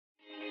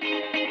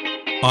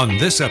On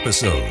this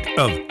episode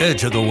of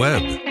Edge of the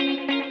Web.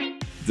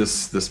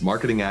 This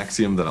marketing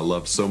axiom that I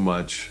love so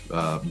much,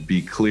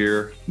 be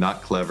clear,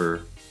 not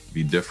clever,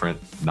 be different,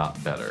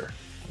 not better.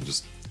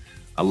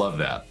 I love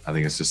that. I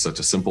think it's just such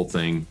a simple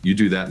thing. You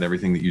do that in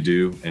everything that you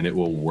do, and it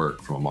will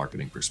work from a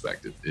marketing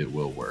perspective. It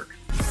will work.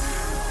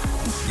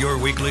 Your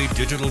weekly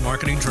digital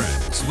marketing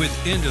trends with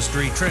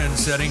industry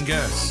trend-setting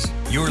guests.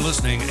 You're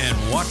listening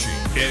and watching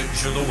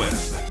Edge of the Web.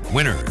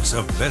 Winners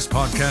of Best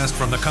Podcast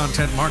from the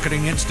Content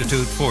Marketing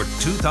Institute for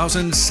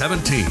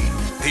 2017.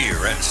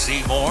 Here and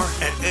see more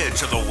at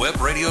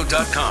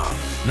edgeofthewebradio.com.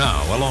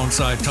 Now,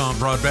 alongside Tom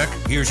Broadbeck,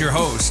 here's your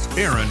host,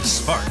 Aaron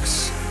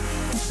Sparks.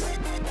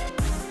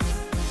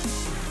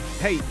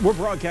 Hey, we're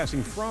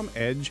broadcasting from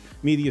Edge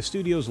Media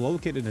Studios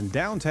located in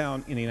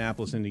downtown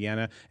Indianapolis,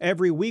 Indiana.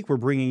 Every week, we're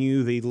bringing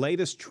you the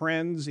latest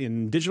trends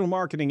in digital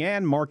marketing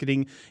and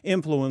marketing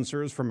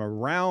influencers from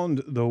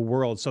around the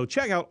world. So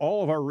check out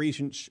all of our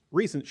recent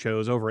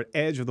shows over at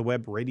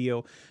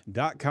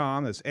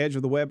edgeofthewebradio.com. That's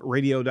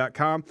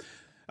edgeofthewebradio.com.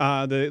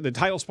 The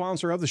title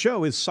sponsor of the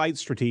show is Site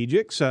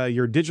Strategics,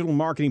 your digital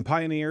marketing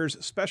pioneers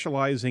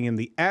specializing in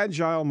the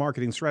agile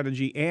marketing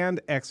strategy and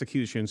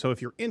execution. So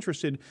if you're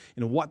interested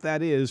in what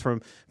that is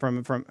from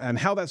and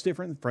how that's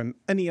different from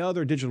any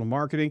other digital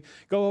marketing,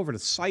 go over to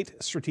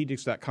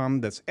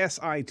sitestrategics.com. That's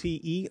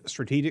SITE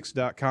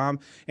strategics.com,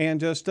 and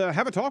just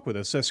have a talk with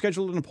us.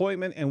 Schedule an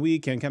appointment, and we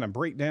can kind of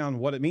break down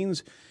what it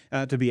means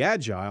to be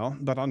agile,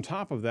 but on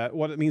top of that,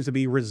 what it means to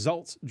be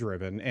results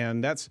driven.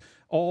 And that's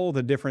all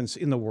the difference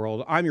in the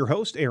world. I'm your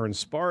host, Aaron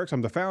Sparks.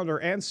 I'm the founder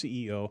and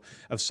CEO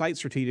of Site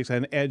Strategics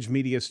and Edge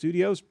Media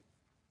Studios.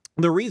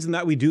 The reason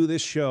that we do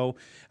this show,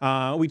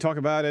 we talk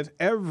about it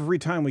every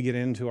time we get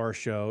into our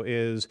show,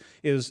 is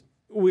it's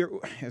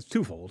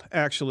twofold.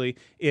 Actually,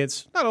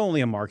 it's not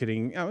only a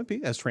marketing,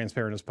 be as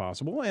transparent as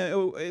possible.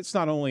 It's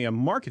not only a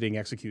marketing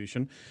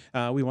execution.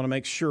 We want to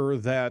make sure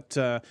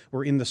that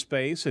we're in the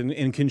space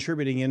and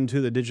contributing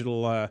into the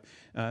digital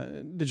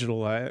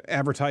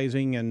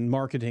advertising and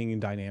marketing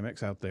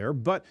dynamics out there.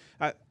 But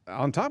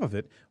on top of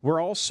it,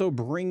 we're also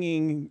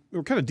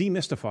we're kind of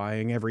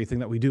demystifying everything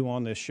that we do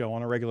on this show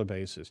on a regular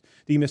basis.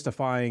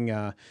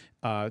 Demystifying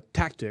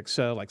tactics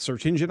like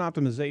search engine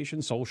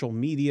optimization, social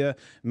media,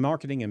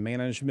 marketing and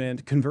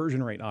management,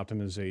 conversion rate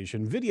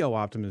optimization, video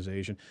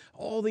optimization,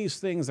 all these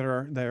things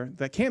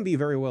that can be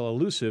very well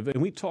elusive.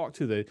 And we talk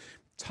to the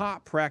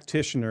top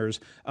practitioners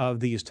of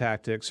these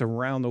tactics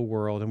around the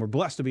world, and we're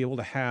blessed to be able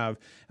to have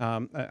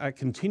a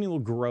continual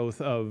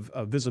growth of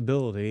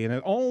visibility. And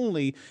it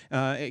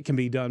can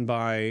be done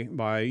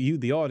by you,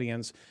 the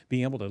audience,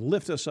 being able to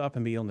lift us up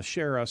and be able to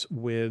share us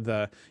with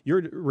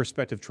your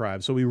respective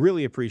tribes. So we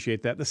really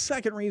appreciate that. The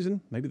second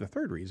reason, maybe the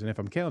third reason, if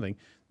I'm counting,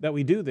 that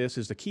we do this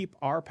is to keep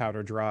our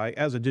powder dry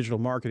as a digital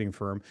marketing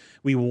firm.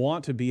 We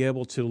want to be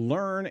able to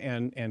learn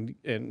and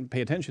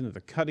pay attention to the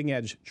cutting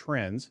edge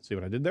trends. See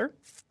what I did there?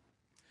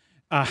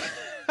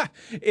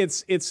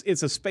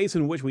 It's a space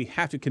in which we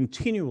have to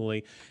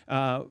continually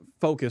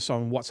focus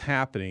on what's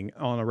happening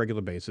on a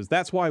regular basis.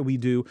 That's why we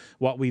do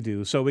what we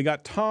do. So we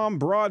got Tom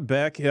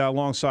Broadbeck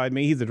alongside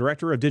me. He's the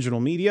director of digital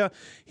media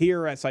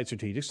here at Site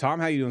Strategics. Tom,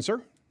 how you doing,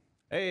 sir?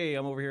 Hey,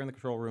 I'm over here in the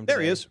control room. There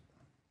he is.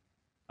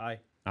 Hi.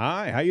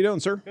 Hi. How you doing,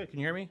 sir? Good. Can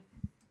you hear me?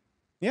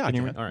 Yeah, I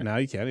can. All right. Now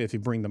you can if you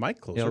bring the mic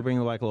closer. Yeah, we'll bring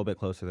the mic a little bit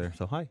closer there.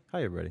 So hi,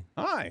 everybody.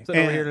 Hi. So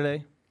over here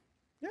today.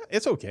 Yeah,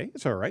 it's okay.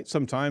 It's all right.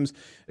 Sometimes,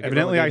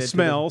 evidently, I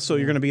smell, so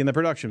you're going to be in the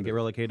production. Get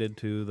relocated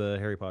to the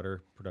Harry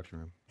Potter production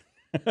room.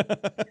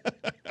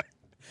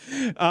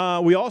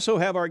 We also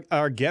have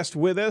our guest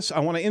with us. I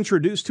want to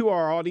introduce to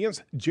our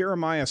audience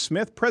Jeremiah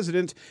Smith,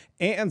 President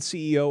and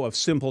CEO of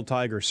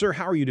SimpleTiger. Sir,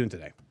 how are you doing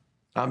today?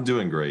 I'm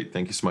doing great.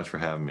 Thank you so much for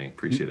having me.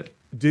 Appreciate it.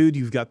 Dude,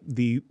 you've got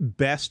the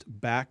best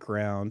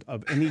background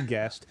of any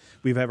guest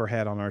we've ever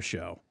had on our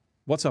show.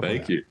 What's up?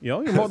 Thank you.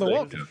 You're more than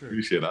welcome.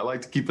 Appreciate it. I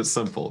like to keep it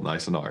simple,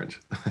 nice and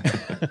orange.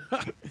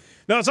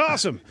 No, it's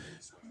awesome.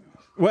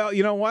 Well,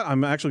 you know what?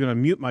 I'm actually going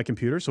to mute my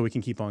computer so we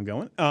can keep on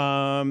going.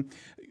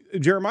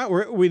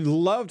 Jeremiah, we'd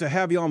love to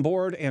have you on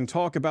board and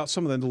talk about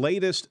some of the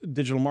latest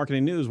digital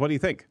marketing news. What do you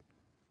think?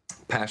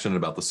 Passionate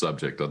about the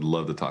subject. I'd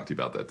love to talk to you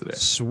about that today.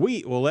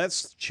 Sweet. Well,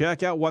 let's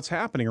check out what's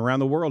happening around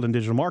the world in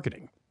digital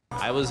marketing.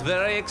 I was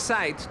very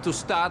excited to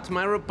start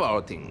my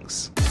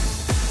reportings.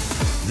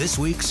 This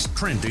week's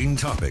trending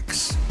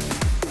topics.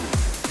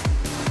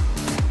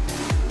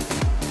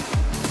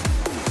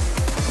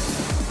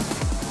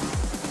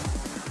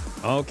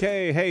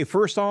 Okay, hey,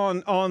 first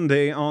on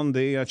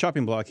the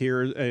chopping block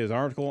here is an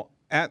article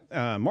at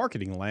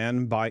Marketing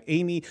Land by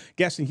Amy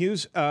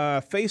Gaston-Hughes.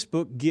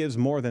 Facebook gives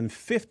more than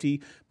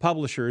 50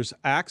 publishers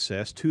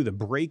access to the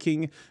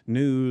breaking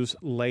news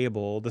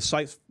label. The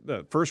site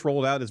first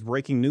rolled out as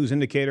breaking news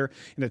indicator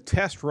in a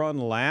test run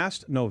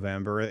last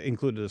November. It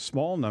included a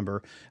small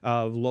number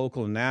of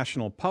local and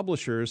national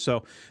publishers.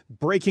 So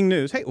breaking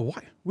news. Hey,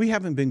 why? We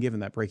haven't been given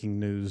that breaking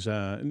news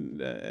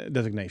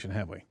designation,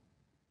 have we?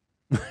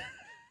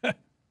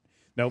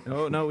 Nope.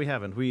 No, we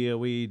haven't.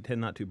 We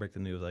tend not to break the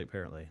news,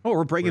 apparently. Oh,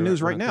 we're breaking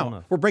news right not cool now.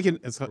 enough. We're breaking.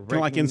 It's kind of like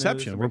breaking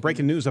Inception. news, We're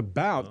breaking breaking news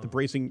about the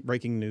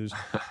breaking news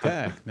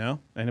tag. No,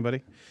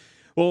 anybody?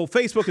 Well,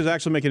 Facebook is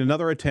actually making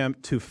another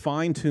attempt to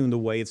fine-tune the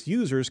way its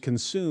users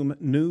consume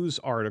news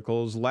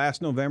articles.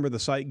 Last November, the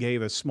site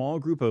gave a small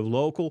group of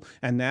local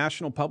and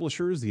national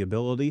publishers the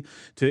ability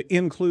to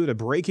include a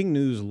breaking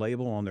news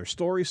label on their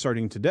stories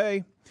starting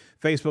today.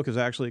 Facebook is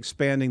actually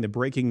expanding the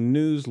breaking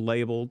news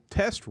label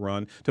test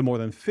run to more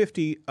than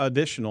 50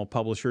 additional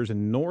publishers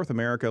in North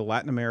America,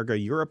 Latin America,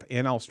 Europe,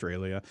 and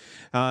Australia.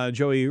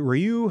 Joey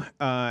Ryu,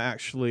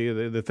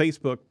 actually, the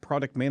Facebook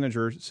product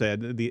manager,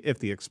 said if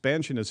the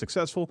expansion is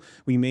successful,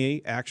 we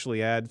may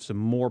actually add some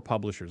more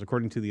publishers.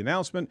 According to the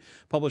announcement,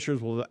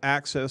 publishers will have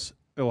access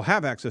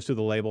to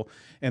the label,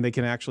 and they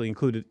can actually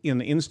include it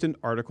in instant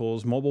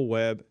articles, mobile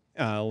web,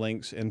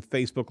 links, and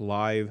Facebook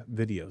Live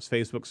videos.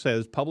 Facebook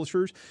says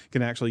publishers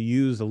can actually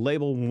use the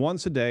label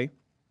once a day.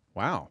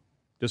 Wow,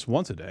 just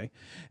once a day,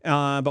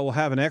 but will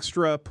have an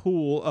extra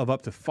pool of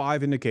up to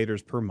 5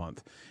 indicators per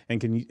month, and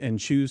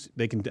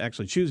they can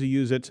actually choose to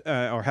use it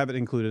or have it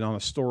included on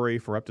a story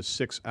for up to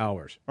 6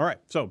 hours. All right,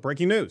 so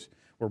breaking news.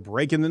 We're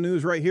breaking the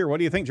news right here. What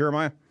do you think,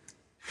 Jeremiah?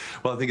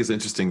 Well, I think it's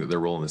interesting that they're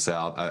rolling this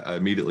out. I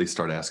immediately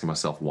start asking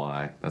myself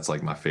why. That's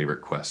like my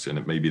favorite question.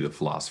 It may be the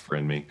philosopher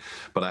in me,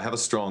 but I have a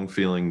strong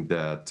feeling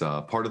that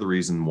part of the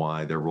reason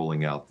why they're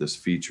rolling out this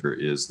feature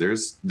is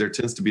there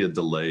tends to be a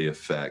delay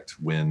effect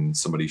when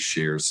somebody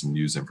shares some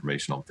news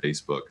information on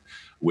Facebook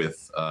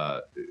with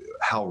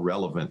how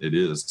relevant it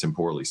is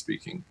temporally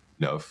speaking.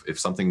 You know, if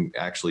something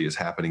actually is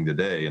happening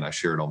today and I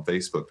share it on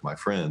Facebook to my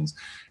friends,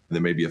 and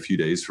then maybe a few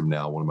days from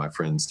now, one of my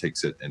friends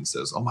takes it and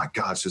says, "Oh my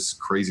gosh, this is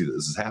crazy that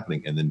this is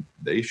happening," and then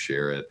they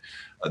share it.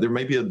 There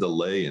may be a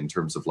delay in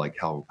terms of like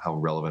how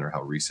relevant or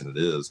how recent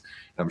it is.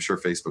 And I'm sure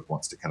Facebook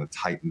wants to kind of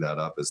tighten that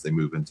up as they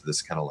move into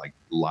this kind of like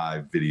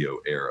live video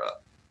era.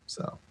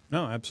 So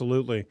no,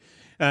 absolutely,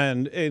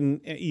 and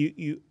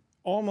you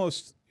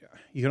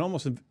can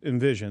almost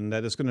envision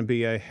that it's going to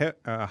be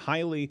a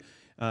highly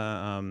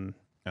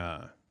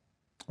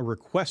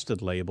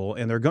requested label,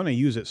 and they're going to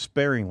use it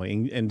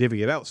sparingly and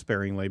divvy it out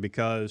sparingly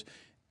because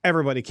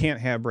everybody can't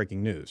have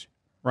breaking news,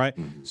 right?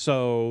 Mm-hmm.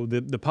 So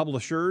the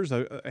publishers,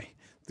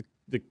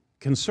 the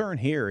concern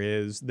here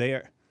is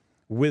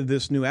with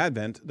this new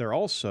advent, they're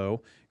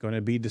also going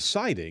to be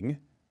deciding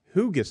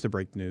who gets to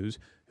break news,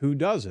 who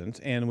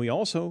doesn't, and we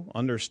also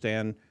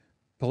understand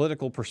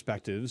political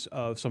perspectives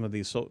of some of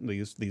these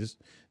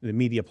the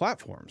media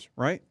platforms,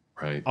 right?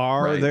 Right.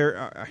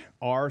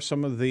 Are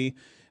some of the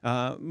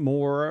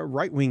more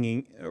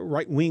right-wing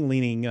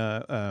leaning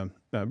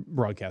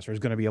broadcasters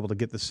going to be able to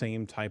get the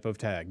same type of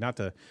tag? Not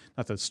to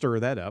stir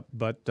that up,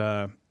 but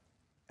I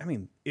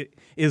mean,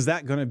 is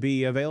that going to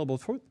be available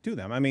to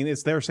them? I mean,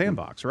 it's their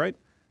sandbox, right?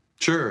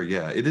 Sure.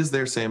 Yeah, it is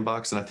their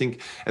sandbox, and I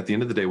think at the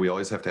end of the day, we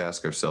always have to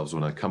ask ourselves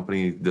when a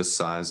company this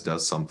size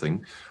does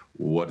something,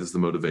 what is the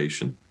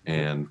motivation?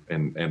 And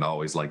I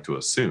always like to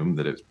assume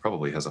that it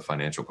probably has a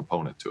financial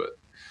component to it.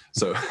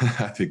 So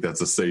I think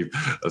that's a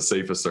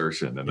safe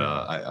assertion, and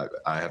I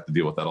have to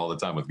deal with that all the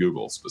time with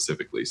Google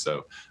specifically.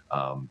 So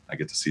I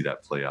get to see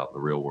that play out in the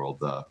real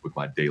world with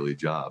my daily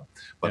job.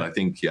 But I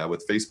think,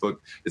 with Facebook,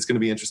 it's going to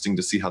be interesting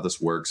to see how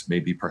this works.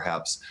 Maybe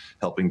perhaps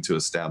helping to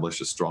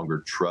establish a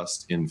stronger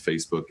trust in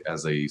Facebook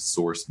as a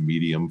source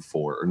medium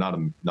or not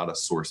a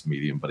source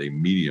medium, but a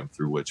medium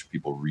through which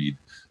people read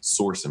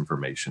source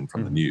information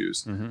from the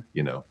news. Mm-hmm.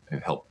 You know,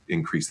 and help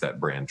increase that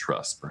brand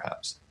trust,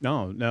 perhaps.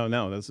 No,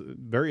 that's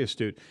very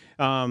astute.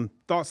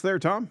 Thoughts there,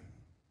 Tom?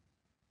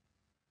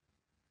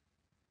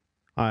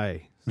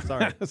 Hi.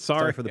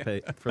 Sorry for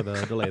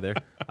the delay there.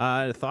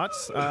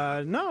 Thoughts?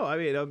 No, I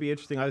mean, it'll be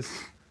interesting. I was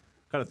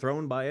kind of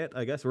thrown by it.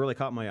 I guess it really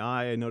caught my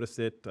eye. I noticed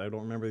it. I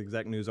don't remember the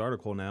exact news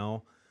article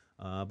now,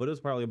 but it was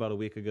probably about a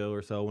week ago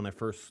or so when I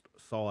first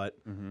saw it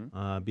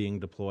being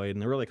deployed,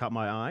 and it really caught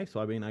my eye. So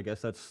I mean, I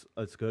guess that's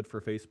good for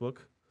Facebook.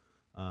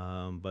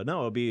 But no,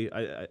 it'll be.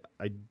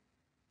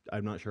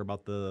 I'm not sure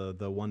about the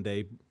 1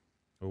 day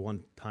or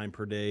 1 time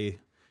per day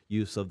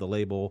use of the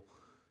label.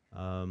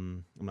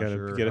 I'm not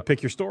sure. You got to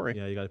pick your story.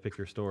 Yeah, you got to pick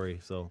your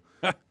story. So,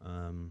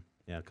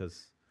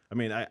 because I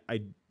mean,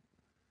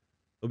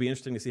 it'll be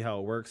interesting to see how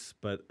it works.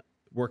 But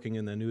working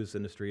in the news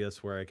industry,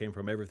 that's where I came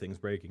from. Everything's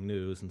breaking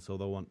news, and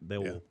so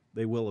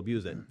they will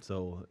abuse it.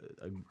 So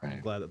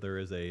I'm glad that there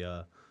is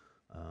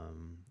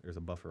there's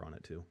a buffer on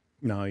it too.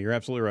 No, you're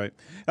absolutely right.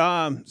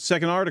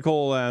 Second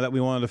article that we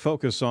wanted to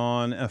focus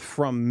on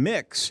from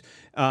Mix.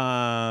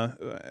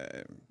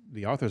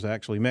 The author's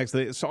actually Mix.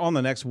 So on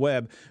the Next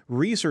Web,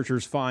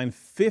 researchers find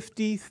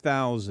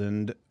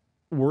 50,000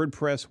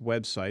 WordPress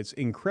websites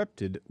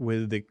encrypted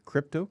with the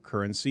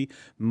cryptocurrency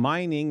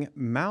mining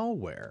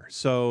malware.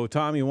 So,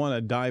 Tom, you want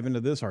to dive into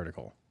this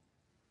article?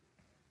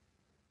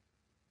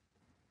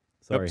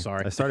 Sorry.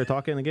 Sorry. I started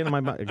talking again in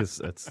my mind because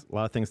it's a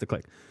lot of things to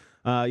click.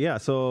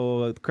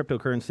 So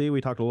cryptocurrency,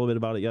 we talked a little bit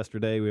about it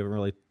yesterday. We haven't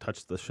really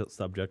touched the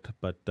subject,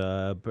 but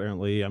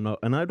apparently I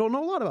don't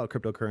know a lot about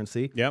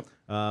cryptocurrency. Yep.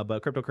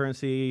 But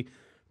cryptocurrency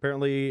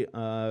apparently,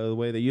 the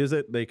way they use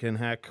it, they can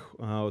hack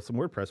some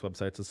WordPress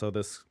websites. And so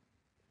this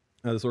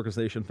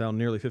organization found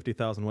nearly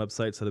 50,000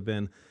 websites that have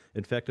been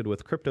infected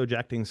with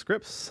cryptojacking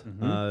scripts.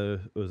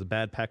 It was a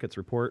bad packets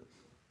report.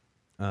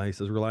 He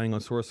says relying on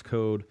source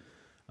code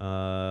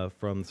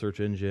from the search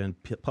engine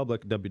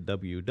public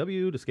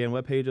www to scan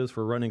web pages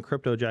for running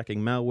cryptojacking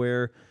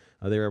malware.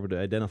 They were able to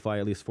identify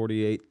at least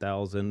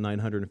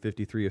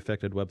 48,953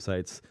 affected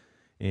websites,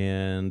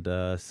 and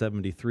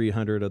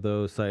 7,300 of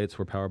those sites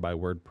were powered by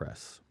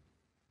WordPress.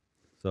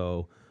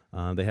 So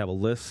they have a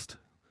list.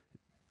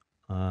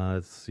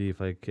 Let's see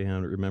if I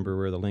can remember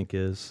where the link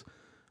is.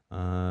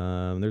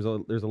 There's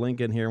a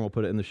link in here, and we'll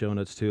put it in the show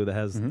notes too, that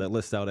has that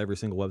lists out every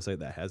single website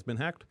that has been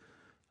hacked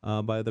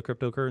by the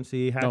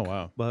cryptocurrency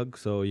hack bug.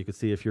 So you can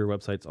see if your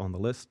website's on the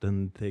list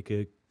and take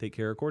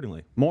care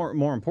accordingly.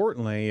 More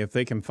importantly, if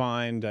they can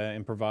find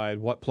and provide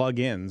what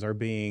plugins are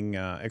being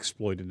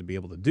exploited to be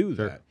able to do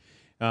that,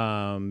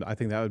 I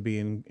think that would be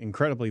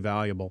incredibly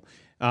valuable.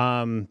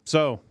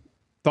 So,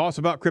 thoughts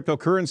about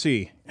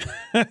cryptocurrency?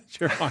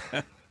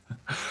 Jeremiah.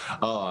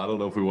 Oh, I don't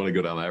know if we want to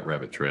go down that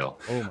rabbit trail.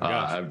 Oh my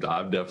gosh.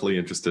 I'm definitely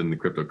interested in the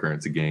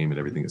cryptocurrency game and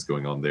everything that's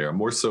going on there. I'm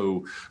more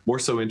so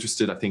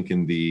interested, I think,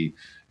 in the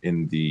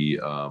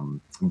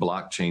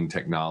blockchain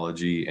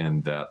technology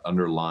and that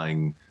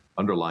underlying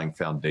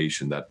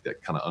foundation, that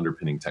kind of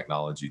underpinning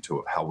technology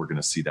to how we're going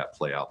to see that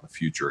play out in the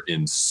future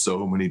in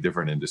so many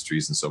different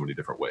industries in so many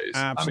different ways.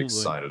 Absolutely. I'm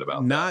excited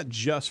about not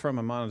just from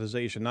a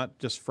monetization, not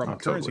just from a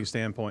currency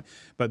standpoint,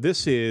 but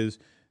this is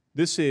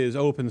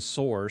open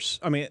source.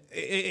 I mean,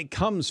 it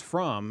comes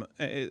from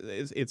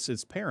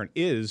its parent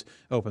is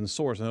open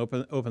source and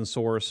open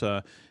source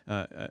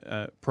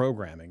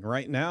programming.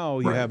 Right now,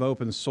 you have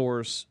open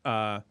source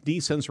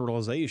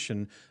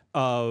decentralization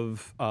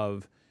of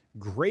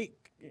great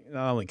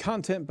not only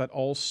content but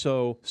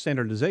also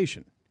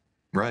standardization.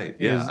 Right.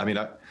 Yeah. I mean,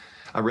 I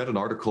read an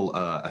article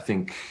I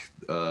think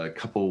a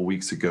couple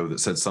weeks ago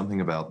that said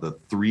something about the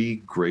 3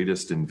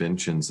 greatest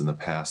inventions in the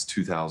past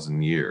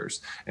 2,000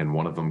 years, and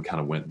one of them kind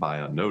of went by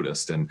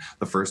unnoticed. And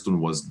the first one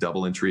was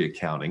double entry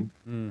accounting.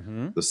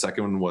 The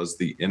second one was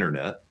the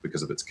internet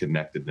because of its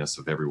connectedness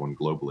of everyone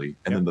globally,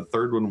 and then the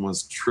third one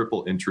was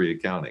triple entry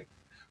accounting,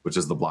 which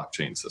is the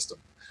blockchain system.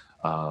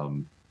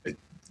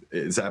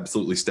 It's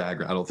absolutely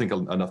staggering. I don't think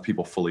enough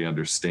people fully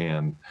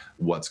understand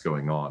what's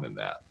going on in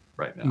that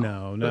right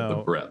now. No.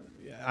 The breadth.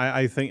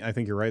 I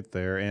think you're right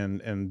there,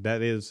 and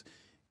that is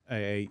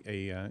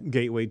a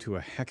gateway to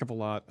a heck of a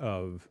lot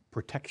of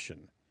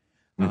protection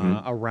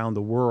around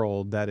the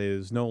world that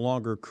is no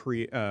longer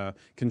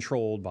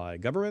controlled by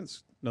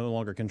governments, no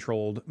longer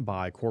controlled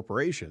by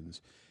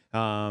corporations.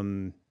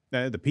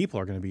 The people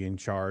are going to be in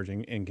charge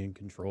and in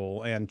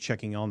control and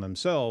checking on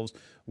themselves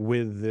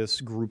with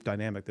this group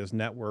dynamic, this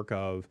network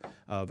of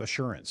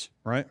assurance,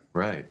 right?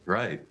 Right.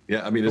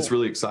 Yeah, I mean, it's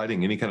really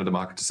exciting. Any kind of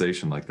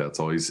democratization like that's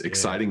always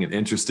exciting and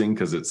interesting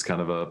because it's kind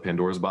of a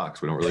Pandora's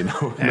box. We don't really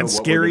know. And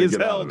scary as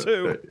hell,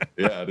 too.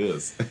 Yeah, it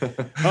is.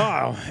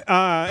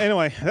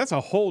 Anyway, that's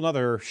a whole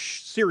other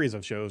series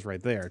of shows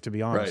right there, to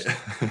be honest. Right.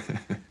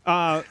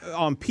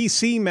 On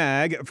PC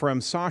Mag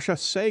from Sasha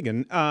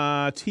Sagan,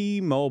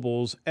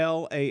 T-Mobile's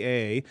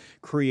LAA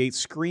creates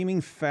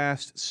screaming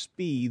fast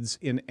speeds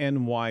in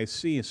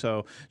NYC.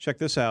 So check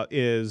this out,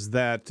 is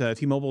that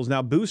T-Mobile is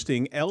now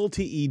boosting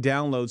LTE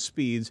download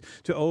speeds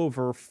to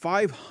over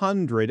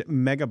 500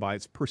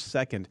 megabytes per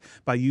second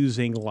by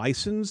using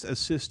licensed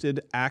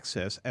assisted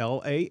access,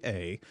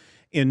 LAA,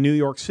 in New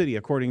York City,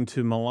 according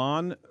to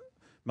Milanovic,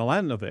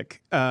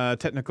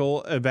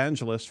 technical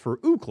evangelist for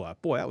Ookla.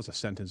 Boy, that was a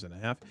sentence and a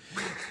half.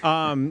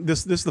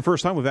 This is the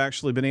first time we've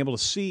actually been able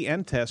to see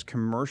and test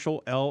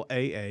commercial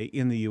LAA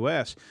in the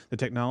U.S. The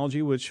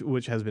technology,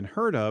 which has been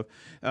heard of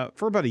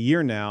for about a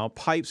year now,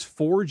 pipes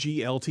 4G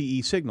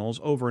LTE signals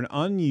over an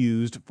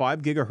unused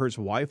 5 gigahertz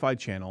Wi-Fi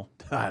channel.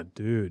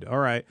 Dude, all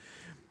right.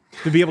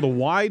 To be able to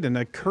widen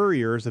a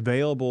carrier's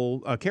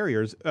available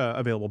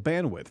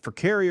bandwidth. For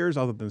carriers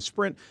other than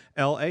Sprint,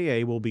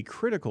 LAA will be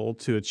critical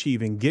to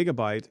achieving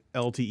gigabyte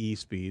LTE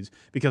speeds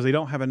because they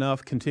don't have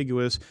enough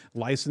contiguous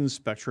licensed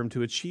spectrum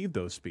to achieve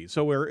those speeds.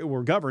 So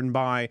we're governed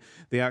by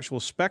the actual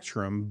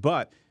spectrum,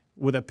 but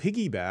with a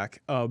piggyback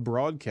of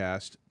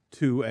broadcast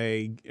to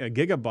a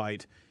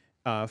gigabyte,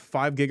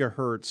 5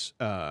 gigahertz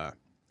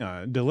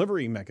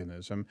delivery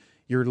mechanism,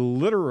 you're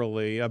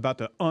literally about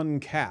to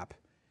uncap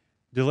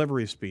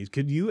delivery speeds.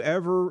 Could you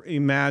ever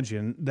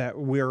imagine that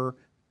we're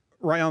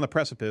right on the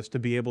precipice to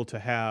be able to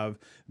have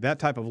that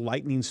type of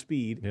lightning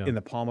speed in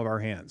the palm of our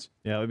hands?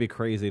 Yeah, it would be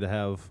crazy to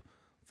have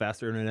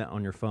faster internet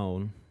on your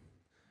phone,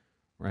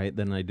 right,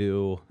 than I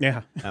do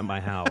at my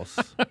house.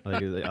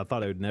 I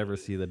thought I would never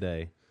see the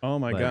day. Oh,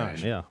 my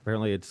gosh. Yeah,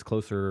 apparently it's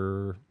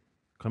closer,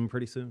 coming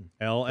pretty soon.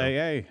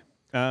 LAA.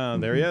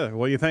 There you go.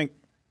 What do you think,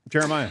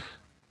 Jeremiah?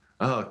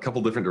 A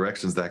couple different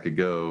directions that could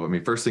go. I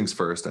mean, first things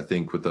first, I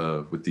think with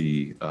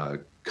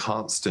the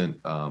constant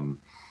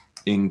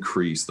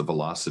increase, the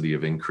velocity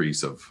of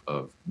increase of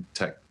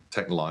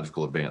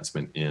technological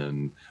advancement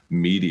in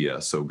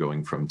media. So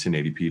going from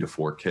 1080p to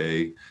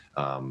 4K,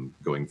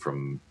 going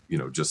from,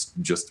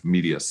 just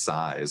media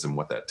size and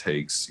what that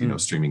takes,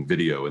 streaming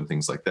video and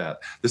things like that.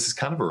 This is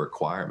kind of a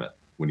requirement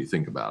when you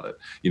think about it.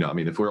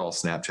 If we're all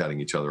Snapchatting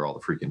each other all the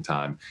freaking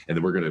time, and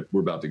then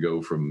we're about to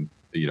go from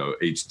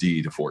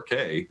HD to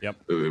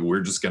 4K,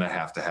 we're just going to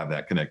have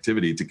that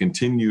connectivity to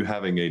continue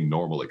having a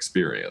normal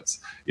experience.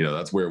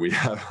 That's where we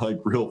have like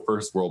real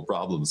first world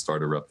problems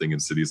start erupting in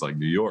cities like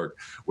New York,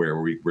 where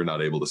we're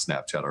not able to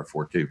Snapchat our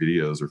 4K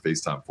videos or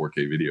FaceTime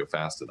 4K video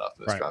fast enough.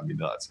 And it's driving me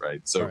nuts,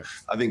 right? So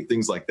I think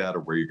things like that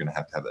are where you're going to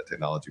have that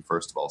technology,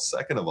 first of all.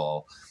 Second of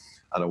all,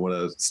 I don't want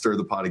to stir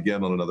the pot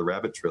again on another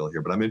rabbit trail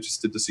here, but I'm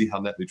interested to see how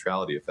net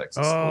neutrality affects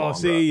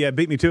us.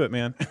 Beat me to it,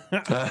 man.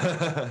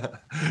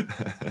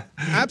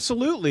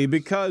 Absolutely,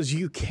 because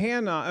you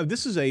cannot.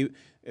 This is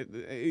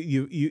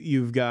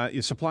you've got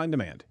your supply and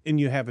demand, and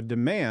you have a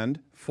demand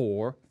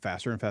for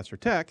faster and faster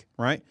tech,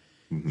 right?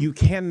 Mm-hmm. You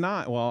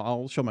cannot. Well,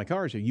 I'll show my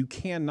cards here. You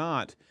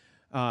cannot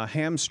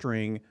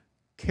hamstring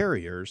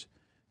carriers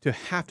to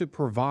have to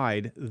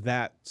provide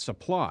that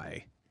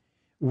supply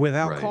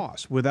without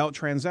cost, without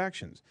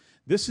transactions.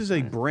 This is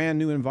a brand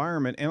new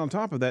environment. And on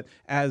top of that,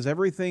 as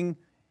everything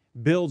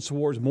builds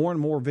towards more and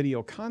more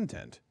video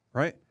content,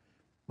 right?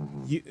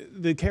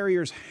 The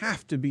carriers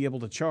have to be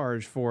able to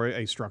charge for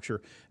a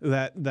structure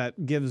that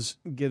gives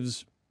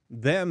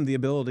them the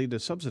ability to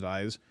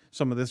subsidize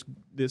some of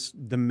this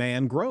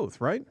demand growth,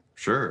 right?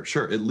 Sure.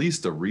 At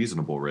least a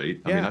reasonable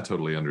rate. I mean, I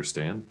totally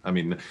understand. I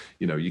mean,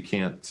 you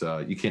can't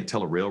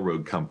tell a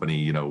railroad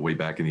company, way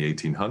back in the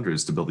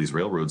 1800s to build these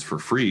railroads for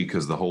free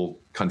because the whole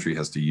country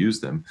has to use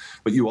them.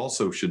 But you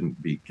also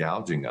shouldn't be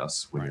gouging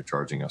us when you're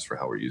charging us for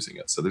how we're using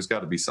it. So there's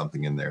got to be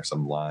something in there,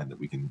 some line that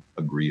we can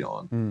agree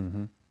on.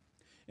 Mm-hmm.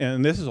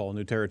 And this is all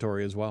new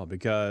territory as well,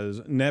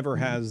 because never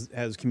has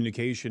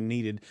communication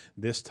needed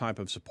this type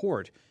of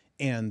support.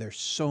 And there's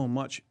so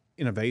much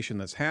innovation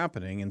that's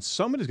happening, and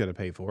somebody's got to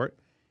pay for it.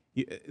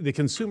 The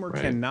consumer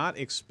cannot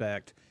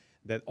expect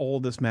that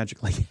all this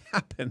magically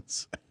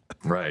happens.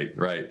 Right.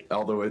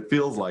 Although it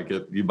feels like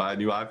it. You buy a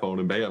new iPhone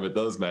and bam, it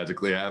does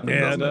magically happen.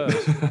 Yeah, it does.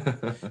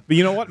 But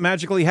you know what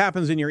magically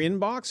happens in your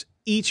inbox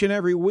each and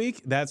every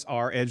week? That's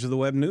our Edge of the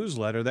Web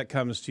newsletter that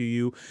comes to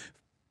you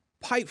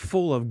pipe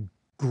full of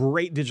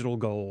great digital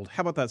gold. How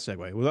about that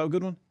segue? Was that a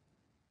good one?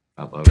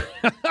 I love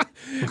it.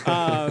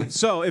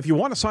 So if you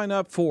want to sign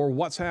up for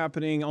what's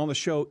happening on the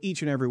show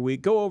each and every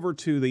week, go over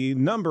to the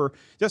number,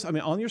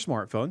 on your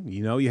smartphone.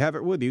 You have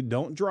it with you.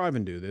 Don't drive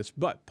and do this,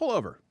 but pull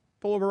over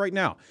right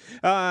now.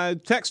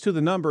 Text to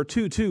the number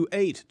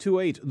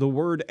 22828, the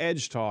word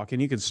Edge Talk, and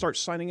you can start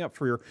signing up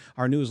for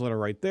our newsletter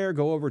right there.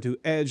 Go over to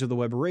Edge of the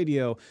Web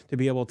Radio to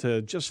be able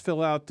to just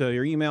fill out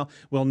your email.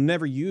 We'll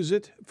never use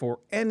it for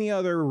any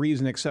other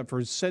reason except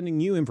for sending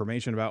you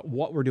information about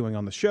what we're doing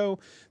on the show,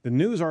 the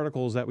news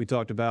articles that we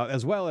talked about,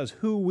 as well as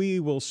who we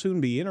will soon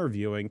be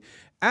interviewing,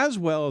 as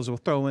well as we'll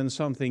throw in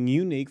something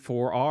unique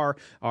for our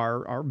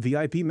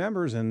VIP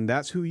members, and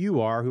that's who you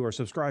are, who are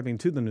subscribing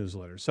to the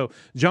newsletter. So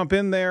jump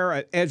in there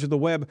at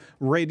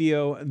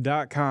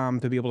edgeofthewebradio.com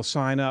to be able to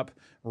sign up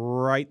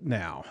right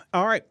now.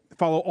 All right,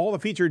 follow all the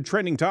featured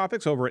trending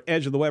topics over at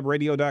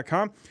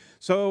edgeofthewebradio.com.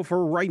 So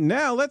for right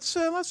now, let's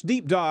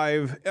deep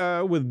dive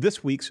with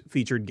this week's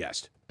featured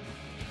guest.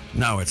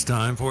 Now it's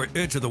time for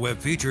Edge of the Web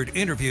featured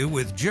interview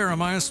with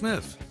Jeremiah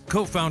Smith,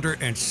 co-founder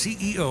and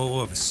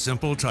CEO of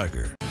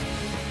SimpleTiger.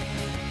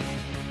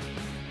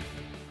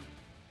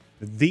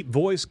 The deep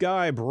voice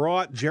guy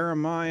brought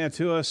Jeremiah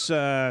to us.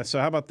 So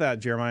how about that,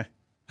 Jeremiah?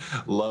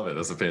 Love it.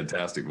 That's a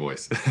fantastic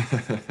voice.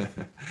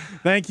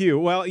 Thank you.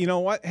 Well, you know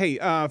what? Hey,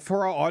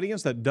 for our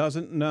audience that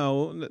doesn't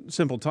know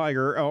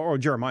SimpleTiger or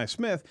Jeremiah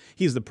Smith,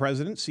 he's the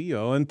president,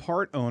 CEO, and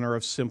part owner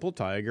of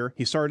SimpleTiger.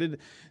 He started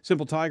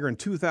SimpleTiger in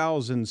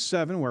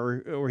 2007,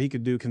 where he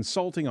could do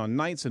consulting on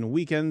nights and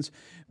weekends.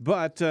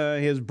 But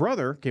his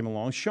brother came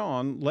along,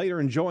 Sean,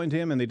 later and joined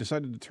him, and they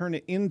decided to turn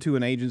it into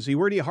an agency.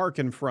 Where do you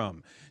hearken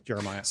from,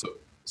 Jeremiah?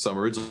 So I'm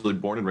originally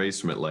born and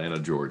raised from Atlanta,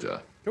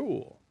 Georgia.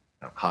 Cool.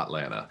 Hot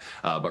Atlanta.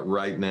 But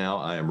right now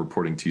I am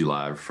reporting to you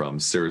live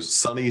from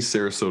sunny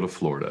Sarasota,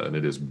 Florida, and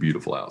it is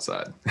beautiful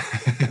outside.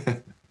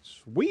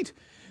 Sweet.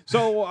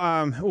 So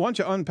why don't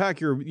you unpack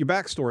your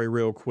backstory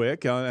real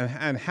quick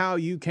and how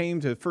you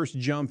came to first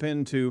jump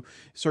into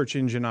search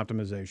engine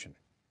optimization?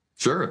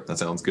 Sure, that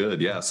sounds good.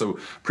 Yeah. So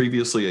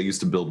previously, I used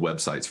to build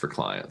websites for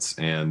clients,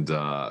 and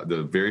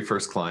the very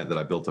first client that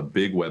I built a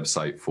big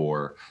website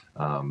for,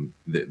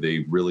 they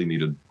really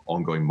needed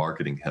ongoing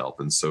marketing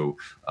help. And so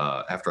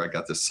after I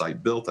got this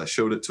site built, I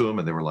showed it to them,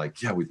 and they were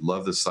like, "Yeah, we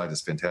love this site.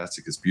 It's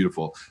fantastic. It's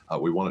beautiful.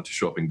 We want it to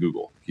show up in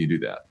Google. Can you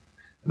do that?"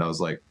 And I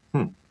was like,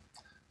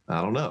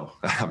 I don't know.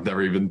 I've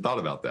never even thought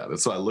about that. And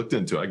so I looked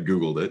into it, I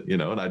Googled it,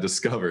 and I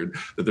discovered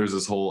that there's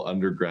this whole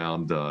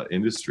underground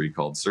industry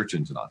called search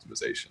engine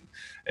optimization.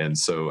 And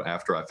so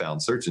after I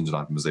found search engine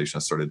optimization, I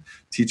started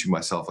teaching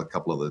myself a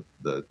couple of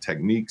the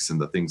techniques and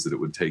the things that it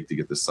would take to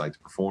get this site to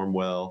perform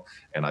well.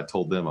 And I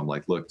told them, I'm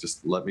like, look,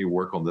 just let me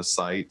work on this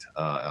site.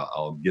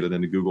 I'll get it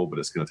into Google, but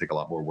it's going to take a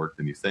lot more work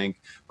than you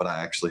think. But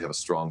I actually have a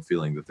strong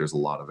feeling that there's a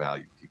lot of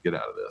value to get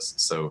out of this.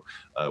 So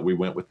we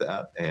went with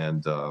that.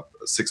 And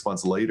 6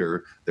 months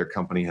later, their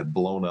company had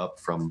blown up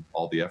from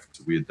all the efforts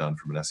that we had done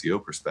from an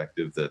SEO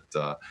perspective,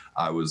 that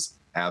I was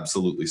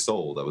absolutely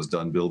sold. I was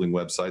done building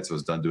websites. I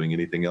was done doing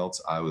anything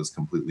else. I was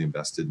completely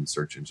invested in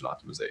search engine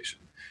optimization.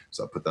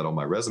 So I put that on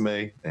my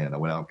resume, and I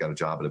went out and got a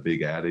job at a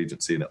big ad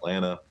agency in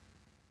Atlanta,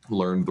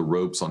 learned the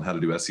ropes on how to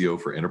do SEO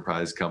for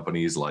enterprise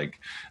companies like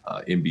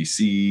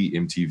NBC,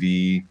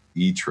 MTV,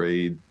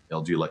 E-Trade,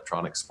 LG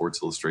Electronics, Sports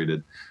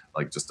Illustrated,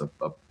 like just a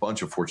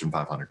bunch of Fortune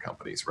 500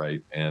 companies,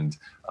 right? And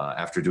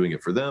after doing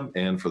it for them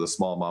and for the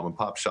small mom and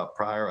pop shop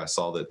prior, I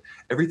saw that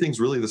everything's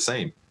really the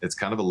same. It's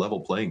kind of a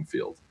level playing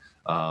field.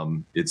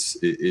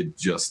 It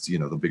just,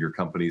 the bigger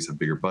companies have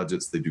bigger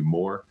budgets, they do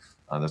more.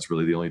 That's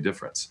really the only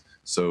difference.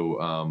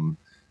 So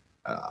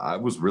I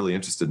was really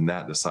interested in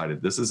that and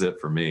decided this is it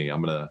for me.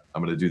 I'm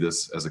gonna do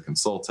this as a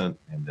consultant,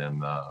 and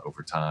then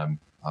over time,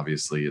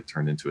 obviously, it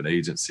turned into an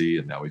agency,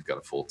 and now we've got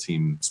a full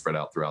team spread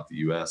out throughout the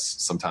U.S.,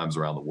 sometimes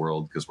around the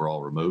world, because we're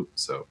all remote.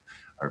 So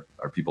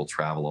our people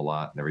travel a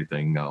lot and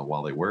everything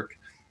while they work.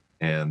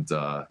 And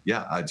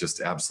I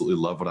just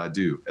absolutely love what I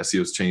do.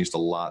 SEO's changed a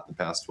lot in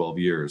the past 12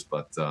 years,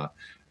 but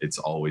it's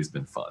always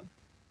been fun.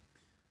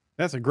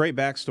 That's a great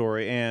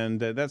backstory, and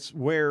that's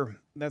where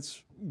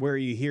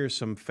you hear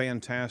some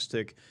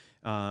fantastic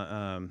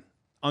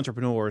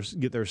entrepreneurs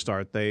get their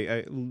start.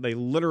 They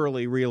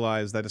literally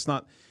realize that it's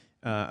not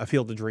a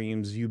field of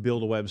dreams. You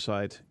build a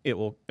website,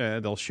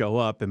 they'll show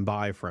up and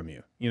buy from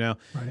you. Right,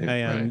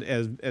 and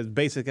right. as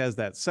basic as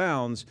that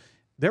sounds,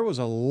 there was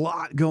a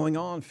lot going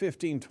on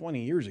 15,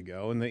 20 years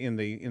ago in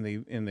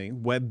the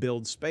web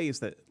build space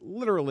that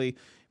literally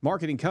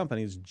marketing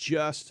companies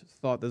just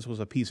thought this was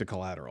a piece of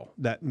collateral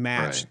that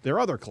matched their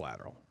other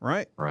collateral,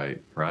 right?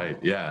 Right.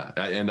 Yeah.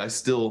 And I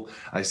still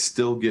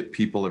get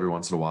people every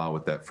once in a while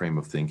with that frame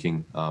of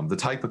thinking. The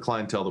type of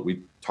clientele that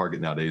we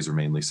target nowadays are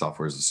mainly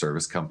software as a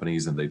service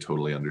companies, and they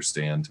totally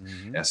understand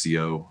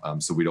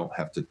SEO. So we don't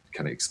have to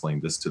kind of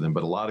explain this to them.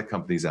 But a lot of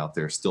companies out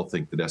there still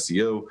think that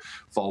SEO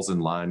falls in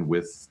line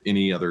with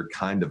any other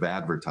kind of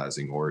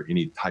advertising or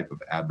any type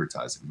of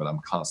advertising. But I'm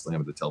constantly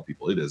having to tell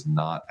people it is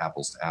not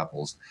apples to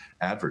apples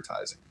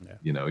advertising.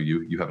 Yeah.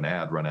 You have an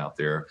ad run out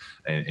there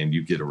and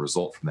you get a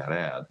result from that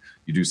ad.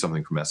 You do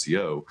something from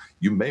SEO,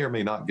 you may or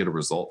may not get a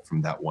result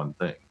from that one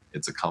thing.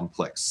 It's a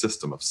complex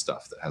system of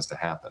stuff that has to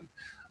happen.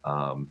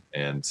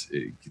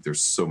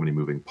 There's so many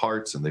moving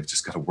parts, and they've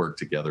just got to work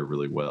together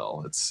really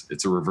well.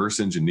 It's a reverse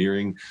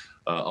engineering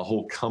a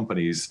whole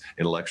company's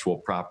intellectual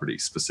property.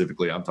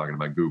 Specifically, I'm talking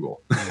about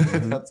Google.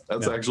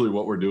 That's actually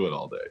what we're doing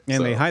all day.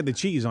 And they hide the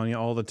cheese on you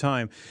all the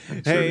time.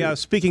 Sure Hey,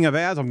 speaking of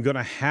ads, I'm going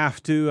to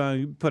have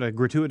to put a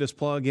gratuitous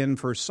plug in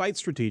for Site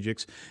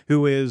Strategics,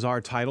 who is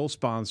our title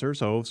sponsor.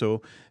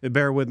 So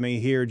bear with me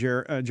here,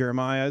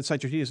 Jeremiah.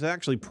 Site Strategics is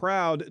actually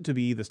proud to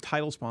be this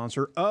title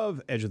sponsor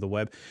of Edge of the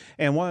Web,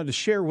 and wanted to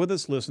share with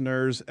us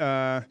listeners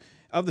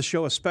of the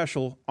show a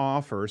special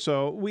offer.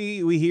 So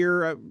we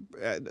here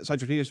at Site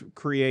Strategics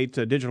create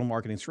digital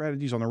marketing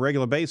strategies on a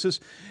regular basis,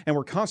 and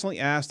we're constantly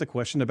asked the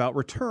question about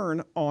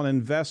return on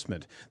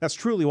investment. That's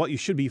truly what you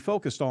should be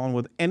focused on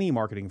with any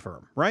marketing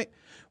firm, right?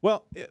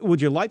 Well,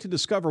 would you like to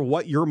discover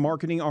what your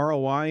marketing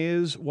ROI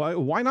is?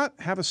 Why not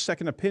have a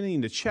second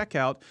opinion to check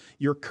out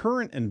your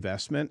current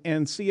investment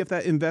and see if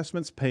that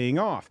investment's paying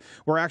off?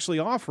 We're actually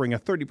offering a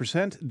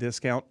 30%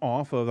 discount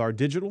off of our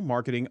digital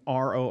marketing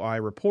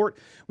ROI report.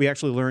 We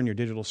actually learn your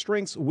digital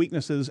strengths,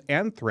 weaknesses,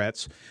 and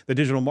threats. The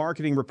digital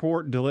marketing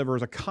report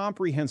delivers a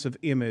comprehensive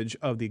image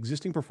of the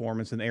existing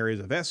performance in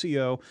areas of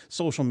SEO,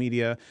 social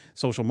media,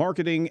 social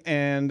marketing,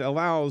 and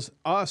allows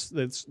us,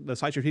 the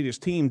Site Strategics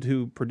team,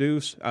 to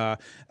produce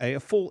a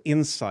full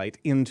insight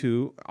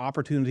into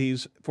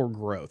opportunities for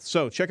growth.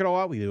 So check it all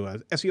out. We do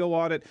an SEO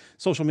audit,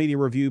 social media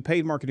review,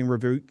 paid marketing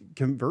review,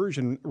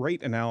 conversion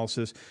rate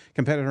analysis,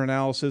 competitor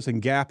analysis,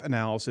 and gap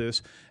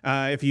analysis.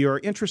 If you are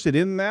interested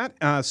in that,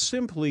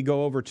 simply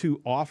go over to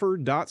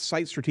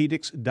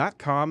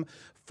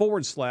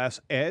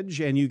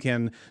offer.sitestrategics.com/edge, and you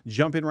can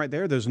jump in right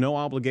there. There's no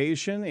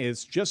obligation.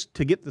 It's just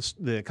to get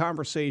the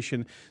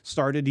conversation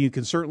started. You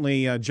can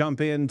certainly jump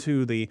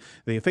into the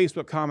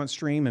Facebook comment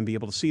stream and be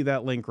able to see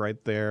that link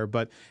right there.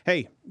 But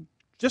hey,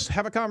 just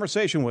have a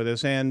conversation with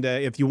us. And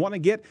if you want to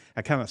get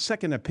a kind of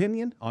second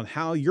opinion on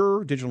how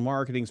your digital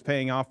marketing is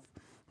paying off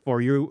for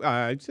you,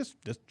 just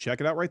check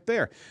it out right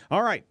there.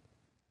 All right.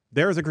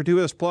 There's a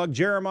gratuitous plug.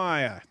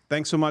 Jeremiah,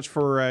 thanks so much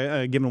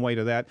for giving way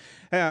to that.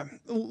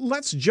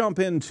 Let's jump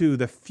into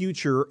the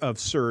future of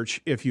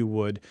search, if you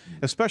would,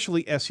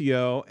 especially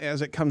SEO,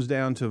 as it comes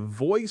down to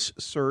voice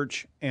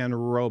search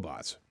and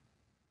robots.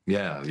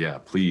 Yeah,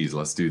 please,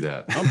 let's do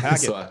that. Unpack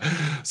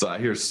So I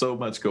hear so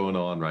much going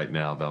on right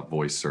now about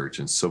voice search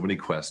and so many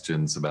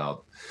questions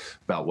about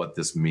what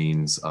this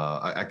means.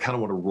 I kind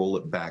of want to roll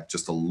it back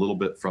just a little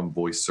bit from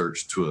voice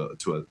search to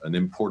an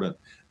important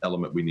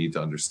element we need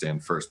to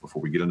understand first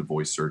before we get into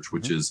voice search,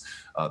 which is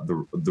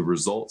the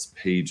results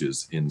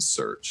pages in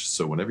search.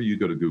 So whenever you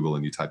go to Google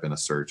and you type in a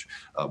search,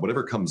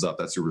 whatever comes up,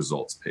 that's your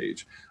results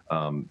page.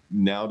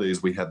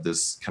 Nowadays, we have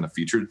this kind of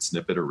featured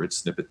snippet or rich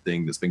snippet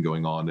thing that's been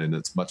going on, and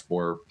it's much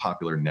more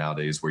popular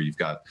nowadays, where you've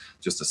got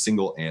just a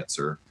single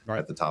answer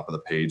at the top of the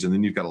page, and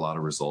then you've got a lot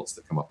of results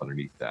that come up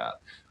underneath that.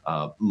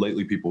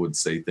 Lately, people would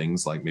say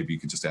things like, maybe you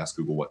could just ask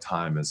Google, what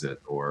time is it?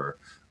 Or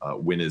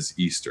when is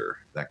Easter?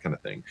 That kind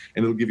of thing.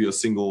 And it'll give you a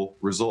single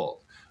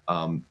result.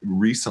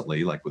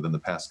 Recently, like within the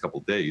past couple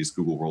of days,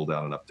 Google rolled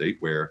out an update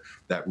where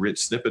that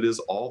rich snippet is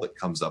all that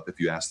comes up if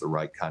you ask the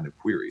right kind of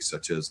query,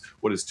 such as,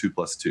 what is 2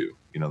 + 2?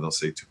 They'll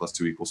say 2 +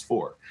 2 =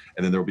 4.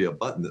 And then there'll be a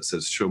button that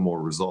says show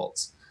more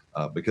results.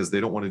 Because they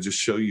don't want to just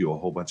show you a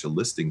whole bunch of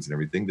listings and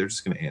everything. They're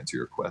just going to answer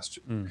your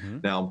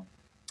question. Now,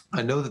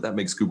 I know that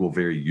makes Google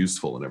very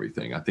useful and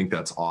everything. I think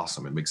that's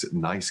awesome. It makes it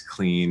nice,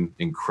 clean,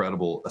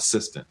 incredible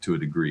assistant to a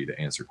degree to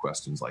answer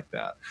questions like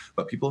that.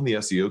 But people in the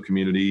SEO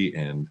community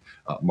and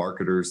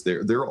marketers,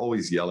 they're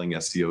always yelling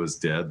SEO is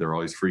dead. They're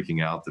always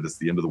freaking out that it's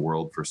the end of the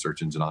world for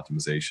search engine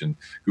optimization.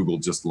 Google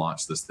just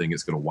launched this thing.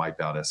 It's going to wipe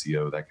out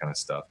SEO, that kind of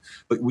stuff.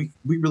 But we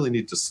really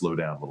need to slow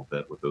down a little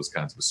bit with those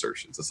kinds of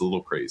assertions. It's a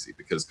little crazy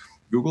because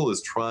Google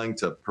is trying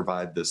to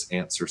provide this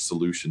answer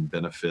solution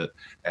benefit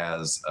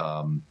as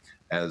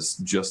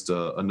just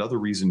another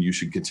reason you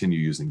should continue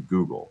using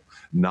Google,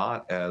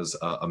 not as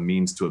a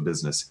means to a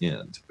business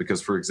end.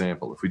 Because, for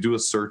example, if we do a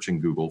search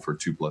in Google for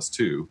 2 +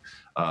 2,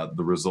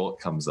 the result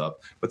comes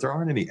up, but there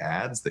aren't any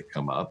ads that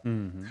come up.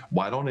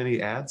 Why don't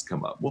any ads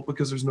come up? Well,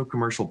 because there's no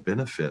commercial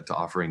benefit to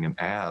offering an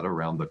ad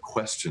around the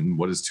question,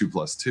 what is 2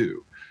 +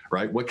 2,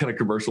 right? What kind of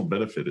commercial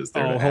benefit is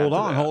there? Oh,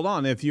 hold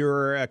on. If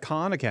you're a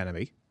Khan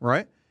Academy,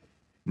 right?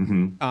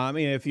 I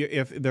mean,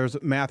 if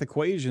there's math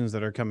equations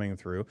that are coming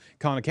through,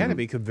 Khan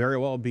Academy could very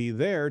well be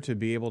there to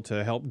be able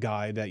to help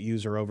guide that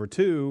user over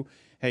to,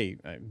 hey,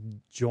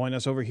 join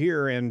us over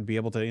here and be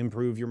able to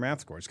improve your math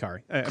scores,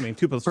 Kari. I mean,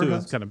 2 + 2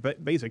 is kind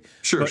of basic.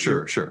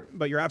 Sure.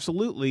 But you're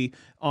absolutely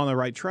on the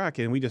right track.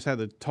 And we just had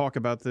to talk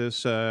about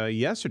this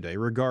yesterday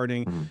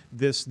regarding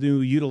this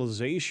new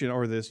utilization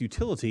or this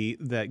utility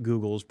that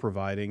Google's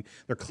providing.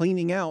 They're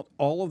cleaning out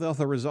all of the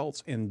other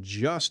results and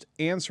just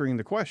answering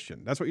the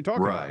question. That's what you're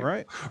talking about,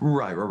 right?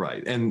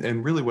 Right.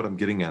 And really what I'm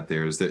getting at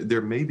there is that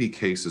there may be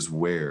cases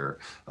where,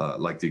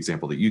 like the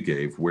example that you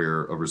gave,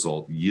 where a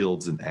result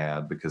yields an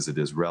ad because it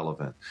is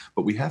relevant.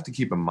 But we have to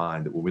keep in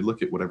mind that when we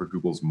look at whatever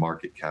Google's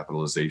market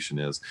capitalization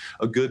is,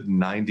 a good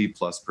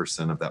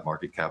 90+% of that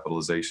market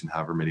capitalization,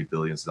 however many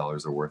billions of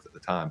dollars they're worth at the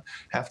time,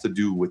 have to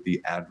do with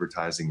the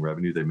advertising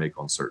revenue they make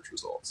on search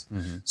results.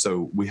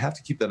 So we have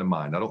to keep that in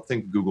mind. I don't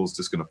think Google's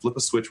just going to flip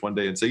a switch one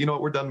day and say, you know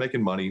what, we're done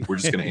making money. We're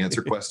just going to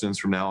answer questions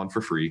from now on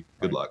for free.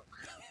 Good luck.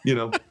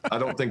 I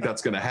don't think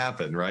that's going to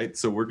happen, right?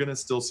 So we're going to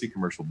still see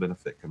commercial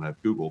benefit coming out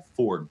of Google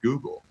for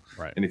Google.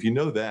 Right. And if you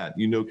know that,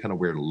 you know kind of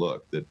where to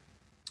look, that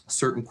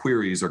certain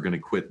queries are going to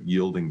quit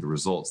yielding the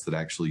results that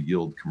actually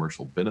yield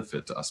commercial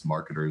benefit to us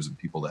marketers and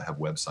people that have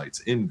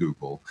websites in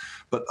Google,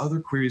 but other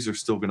queries are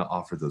still going to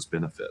offer those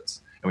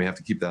benefits. And we have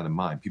to keep that in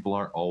mind. People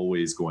aren't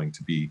always going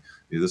to be,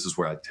 this is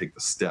where I take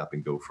the step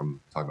and go from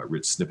talking about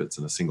rich snippets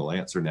and a single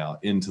answer now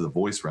into the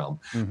voice realm.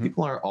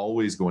 People aren't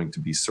always going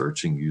to be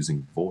searching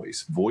using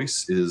voice.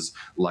 Voice is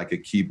like a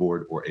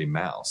keyboard or a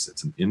mouse.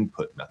 It's an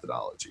input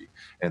methodology.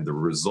 And the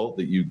result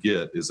that you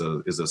get is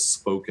a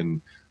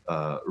spoken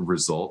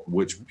result,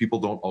 which people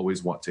don't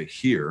always want to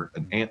hear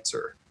an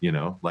answer.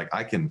 Like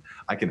I can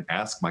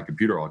ask my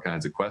computer all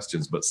kinds of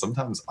questions, but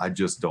sometimes I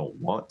just don't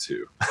want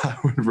to. I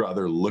would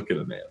rather look at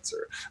an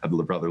answer. I'd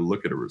rather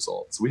look at a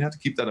result. So we have to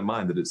keep that in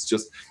mind, that it's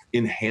just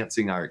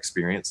enhancing our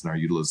experience and our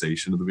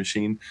utilization of the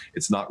machine.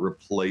 It's not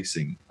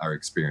replacing our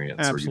experience.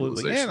 Absolutely. Or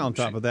utilization. And on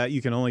top of that,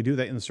 you can only do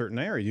that in certain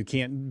areas. You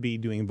can't be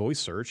doing voice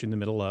search in the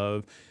middle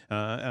of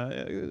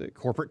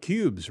corporate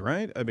cubes,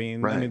 right? I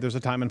mean, there's a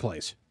time and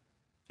place.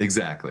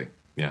 Exactly.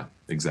 Yeah,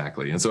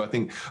 exactly. And so I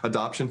think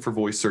adoption for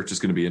voice search is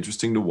going to be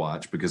interesting to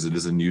watch because it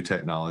is a new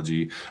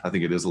technology. I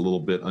think it is a little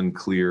bit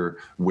unclear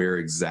where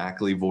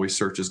exactly voice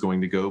search is going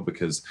to go,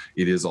 because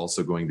it is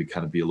also going to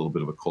kind of be a little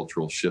bit of a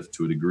cultural shift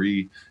to a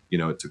degree.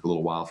 It took a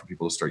little while for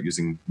people to start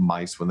using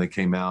mice when they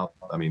came out.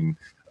 I mean,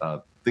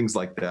 things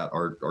like that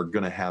are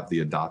going to have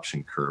the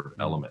adoption curve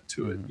element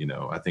to it.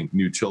 I think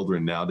new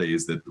children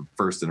nowadays that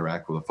first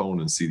interact with a phone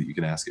and see that you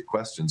can ask it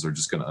questions are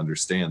just going to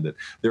understand that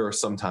there are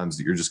some times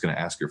that you're just going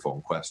to ask your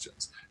phone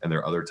questions, and there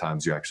are other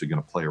times you're actually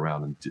going to play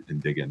around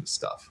and dig into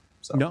stuff.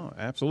 So. No,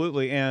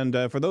 absolutely. And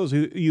for those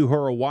of you who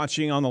are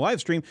watching on the live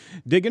stream,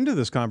 dig into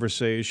this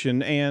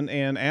conversation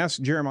and ask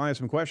Jeremiah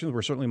some questions.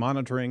 We're certainly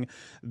monitoring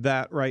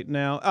that right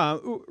now.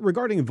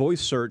 Regarding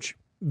voice search,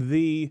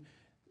 the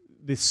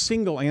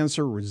single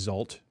answer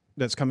result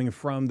that's coming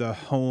from the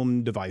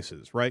home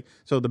devices, right?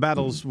 So the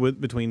battles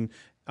between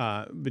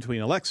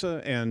between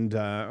Alexa and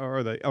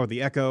or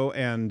the Echo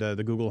and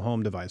the Google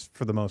Home device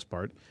for the most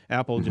part.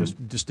 Apple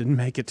just didn't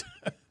make it.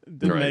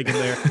 Didn't make it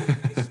there.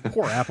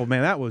 Poor Apple,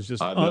 man. That was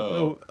just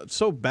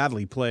so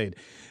badly played.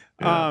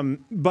 Yeah.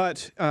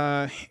 But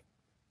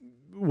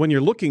when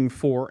you're looking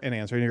for an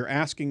answer and you're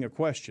asking a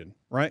question,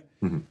 right?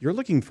 You're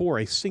looking for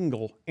a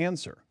single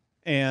answer.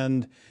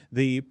 And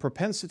the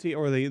propensity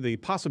or the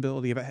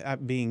possibility of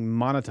it being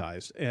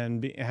monetized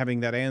and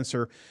having that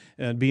answer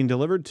being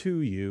delivered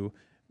to you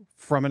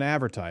from an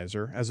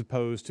advertiser as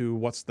opposed to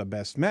what's the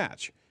best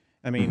match.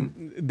 I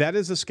mean, that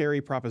is a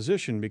scary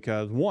proposition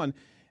because, one,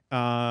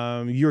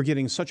 you're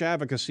getting such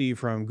advocacy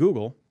from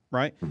Google,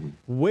 right?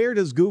 Where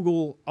does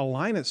Google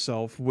align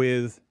itself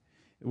with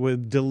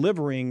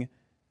delivering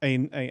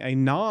a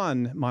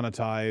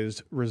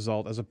non-monetized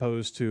result as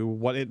opposed to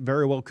what it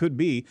very well could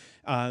be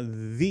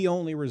the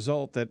only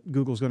result that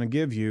Google's going to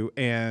give you,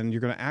 and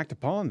you're going to act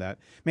upon that?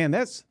 Man,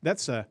 it's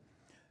not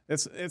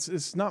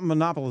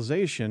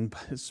monopolization,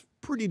 but it's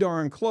pretty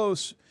darn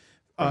close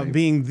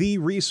being the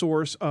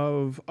resource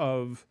of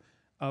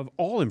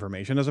all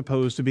information as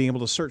opposed to being able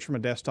to search from a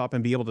desktop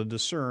and be able to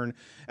discern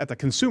at the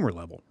consumer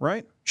level,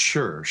 right?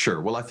 Sure.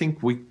 Well, I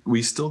think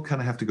we still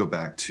kind of have to go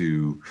back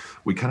to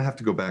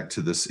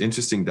this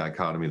interesting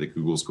dichotomy that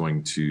Google's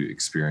going to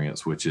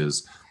experience, which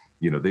is,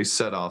 they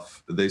set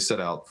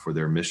out for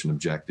their mission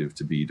objective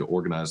to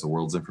organize the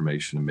world's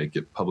information and make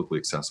it publicly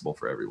accessible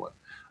for everyone.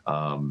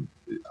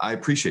 I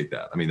appreciate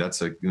that. I mean,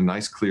 that's a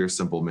nice, clear,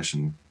 simple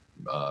mission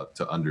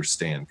to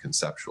understand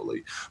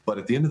conceptually. But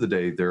at the end of the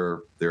day,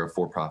 they're a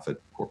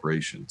for-profit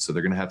corporation. So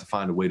they're going to have to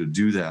find a way to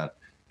do that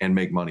and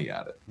make money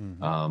at it.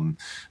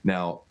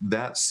 Now,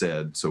 that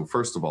said, so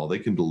first of all, they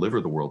can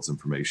deliver the world's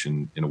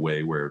information in a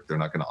way where they're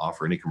not going to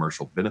offer any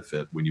commercial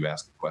benefit when you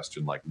ask a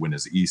question like, when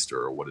is Easter,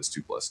 or what is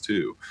 2 +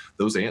 2?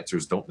 Those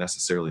answers don't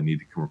necessarily need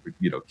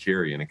to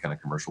carry any kind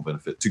of commercial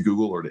benefit to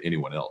Google or to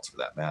anyone else for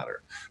that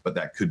matter. But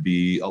that could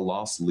be a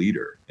loss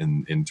leader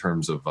in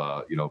terms of,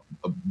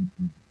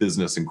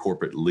 business and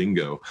corporate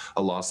lingo.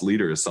 A loss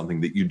leader is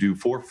something that you do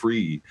for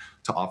free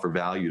to offer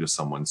value to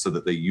someone so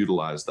that they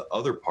utilize the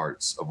other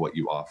parts of what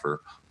you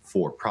offer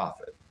for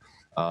profit.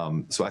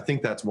 So I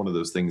think that's one of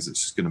those things that's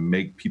just going to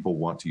make people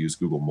want to use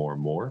Google more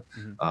and more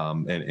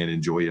and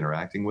enjoy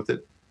interacting with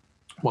it,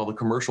 while the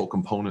commercial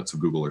components of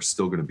Google are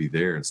still going to be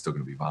there and still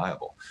going to be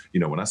viable.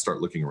 When I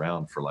start looking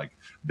around for like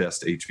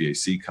best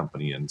HVAC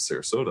company in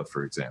Sarasota,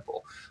 for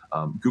example,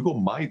 Google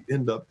might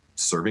end up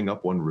serving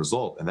up one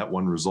result, and that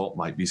one result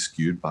might be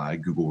skewed by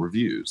Google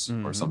reviews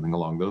or something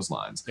along those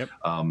lines.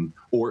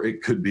 Or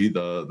it could be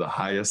the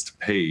highest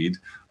paid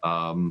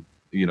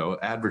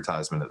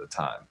advertisement at the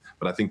time.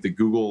 But I think that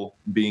Google,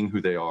 being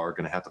who they are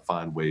going to have to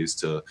find ways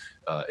to,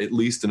 at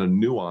least in a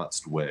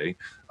nuanced way,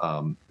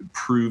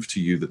 prove to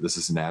you that this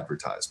is an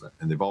advertisement.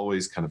 And they've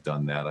always kind of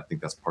done that. I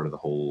think that's part of the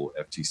whole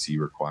FTC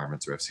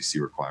requirements or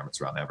FCC requirements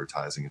around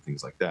advertising and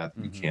things like that.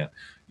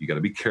 You got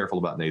to be careful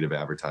about native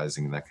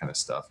advertising and that kind of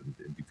stuff, and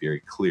be very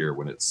clear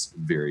when it's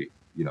very,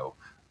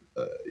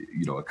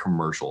 a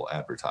commercial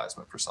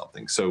advertisement for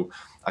something. So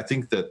I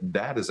think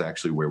that is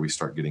actually where we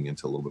start getting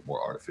into a little bit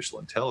more artificial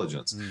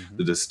intelligence,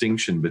 the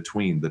distinction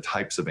between the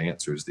types of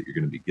answers that you're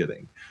going to be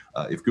getting.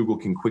 If Google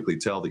can quickly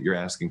tell that you're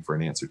asking for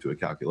an answer to a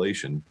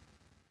calculation,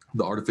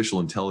 the artificial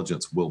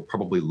intelligence will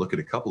probably look at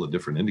a couple of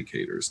different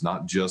indicators,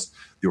 not just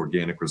the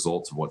organic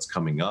results of what's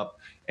coming up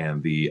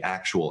and the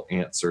actual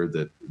answer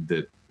that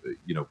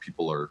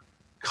people are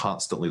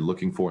constantly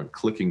looking for and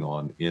clicking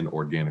on in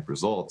organic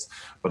results,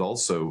 but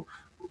also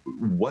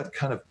what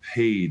kind of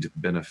paid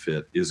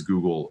benefit is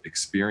Google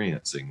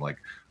experiencing? Like,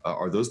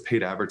 are those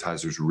paid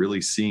advertisers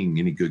really seeing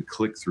any good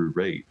click-through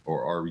rate,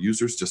 or are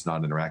users just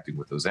not interacting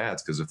with those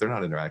ads? Because if they're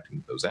not interacting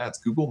with those ads,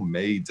 Google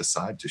may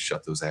decide to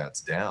shut those ads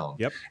down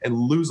and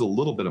lose a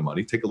little bit of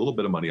money, take a little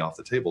bit of money off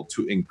the table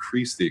to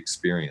increase the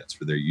experience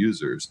for their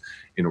users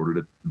in order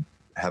to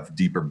have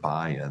deeper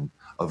buy-in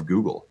of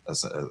Google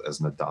as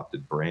an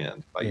adopted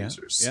brand by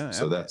users.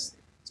 So that's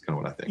kind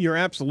of what I think. You're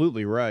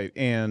absolutely right.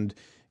 And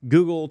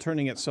Google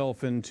turning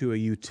itself into a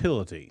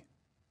utility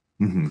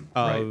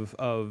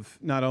of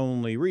not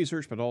only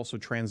research, but also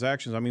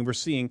transactions. I mean, we're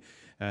seeing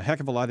a heck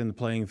of a lot in the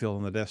playing field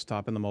on the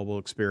desktop and the mobile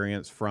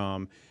experience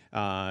from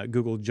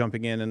Google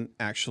jumping in and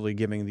actually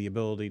giving the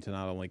ability to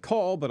not only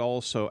call, but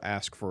also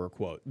ask for a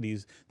quote.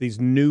 These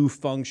new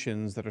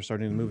functions that are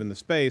starting to move in the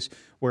space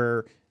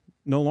where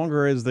no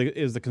longer is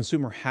the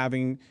consumer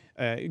having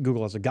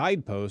Google as a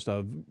guidepost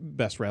of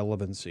best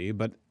relevancy,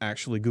 but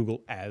actually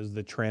Google as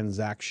the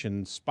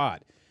transaction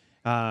spot.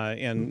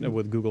 And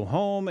with Google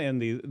Home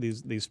and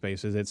these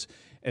spaces,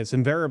 it's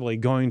invariably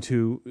going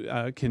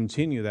to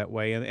continue that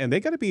way. And they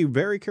got to be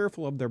very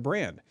careful of their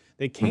brand.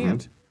 They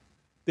can't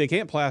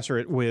plaster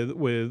it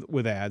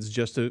with ads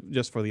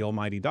just for the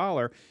almighty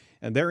dollar.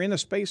 And they're in a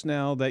space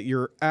now that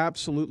you're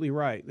absolutely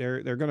right.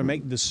 They're going to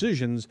make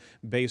decisions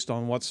based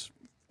on what's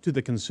to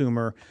the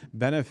consumer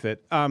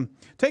benefit.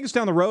 Take us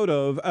down the road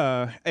of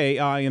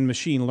AI and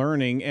machine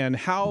learning and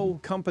how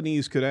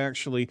companies could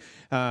actually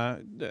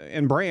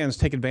and brands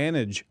take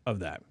advantage of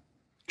that.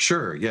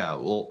 Sure. Yeah.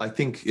 Well, I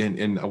think,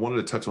 and I wanted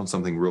to touch on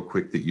something real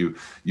quick that you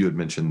had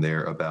mentioned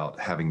there about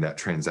having that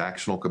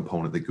transactional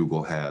component that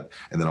Google had,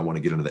 and then I want to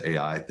get into the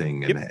AI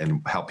thing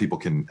and how people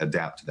can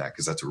adapt to that,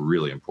 because that's a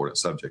really important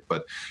subject.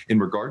 But in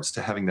regards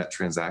to having that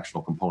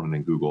transactional component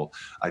in Google,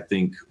 I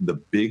think the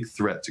big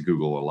threat to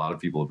Google, a lot of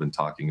people have been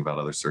talking about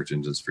other search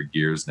engines for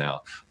years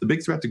now. The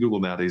big threat to Google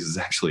nowadays is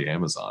actually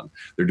Amazon.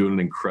 They're doing an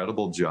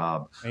incredible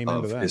job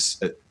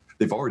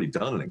they've already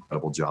done an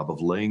incredible job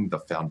of laying the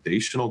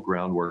foundational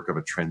groundwork of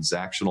a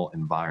transactional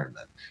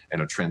environment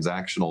and a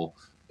transactional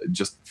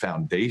just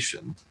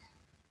foundation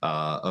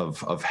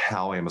of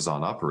how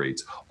Amazon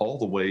operates, all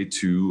the way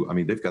to, I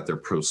mean, they've got their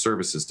pro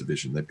services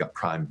division, they've got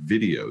Prime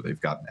Video,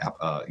 they've got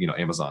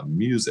Amazon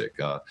Music,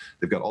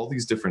 they've got all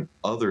these different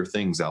other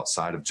things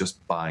outside of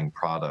just buying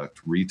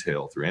product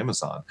retail through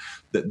Amazon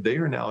that they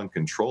are now in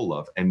control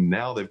of, and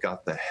now they've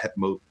got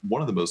one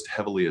of the most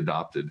heavily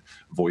adopted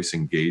voice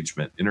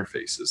engagement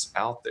interfaces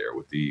out there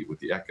with the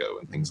Echo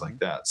and things like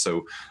that.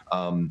 So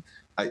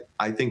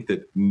I think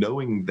that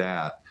knowing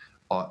that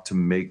ought to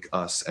make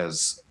us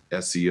as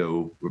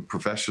SEO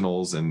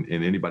professionals and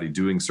anybody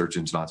doing search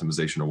engine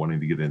optimization or wanting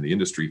to get in the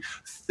industry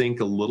think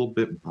a little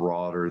bit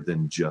broader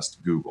than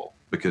just Google,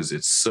 because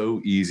it's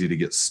so easy to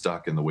get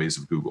stuck in the ways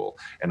of Google.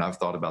 And I've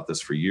thought about this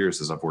for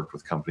years as I've worked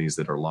with companies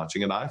that are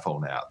launching an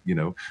iPhone app. You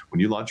know, when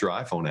you launch your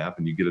iPhone app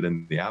and you get it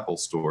in the Apple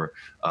Store,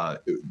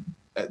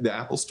 the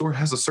Apple Store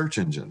has a search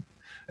engine.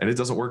 And it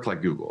doesn't work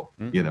like Google.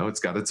 Mm-hmm. You know, it's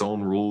got its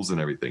own rules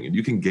and everything. And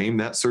you can game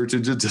that search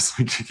engine just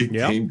like you can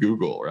game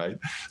Google, right?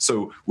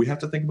 So we have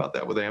to think about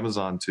that with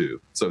Amazon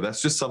too. So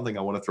that's just something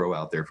I want to throw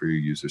out there for your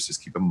users.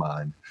 Just keep in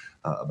mind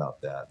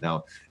about that.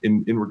 Now,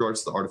 in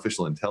regards to the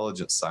artificial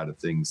intelligence side of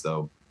things,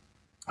 though,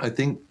 I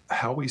think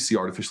how we see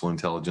artificial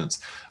intelligence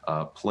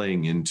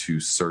playing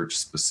into search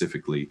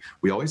specifically,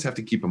 we always have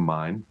to keep in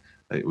mind,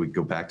 we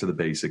go back to the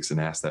basics and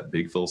ask that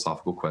big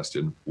philosophical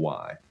question,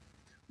 why?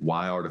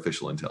 Why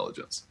artificial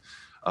intelligence?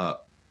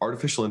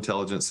 Artificial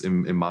intelligence,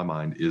 in my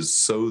mind, is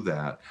so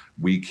that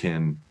we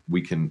can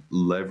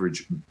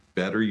leverage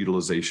better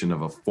utilization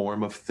of a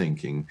form of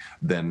thinking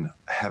than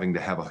having to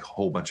have a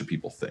whole bunch of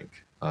people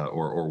think.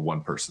 Or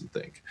one person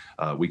think.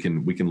 We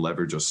can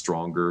leverage a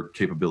stronger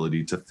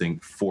capability to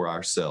think for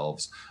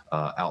ourselves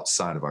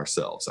outside of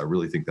ourselves. I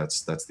really think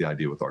that's the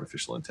idea with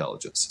artificial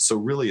intelligence. So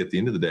really, at the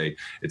end of the day,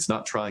 it's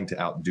not trying to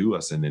outdo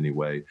us in any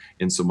way,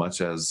 in so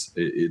much as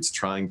it's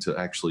trying to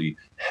actually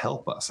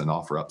help us and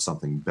offer up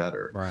something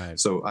better. Right.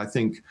 So I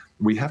think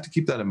we have to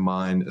keep that in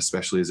mind,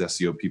 especially as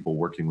SEO people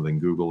working within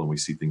Google, and we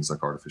see things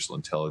like artificial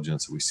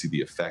intelligence, and we see the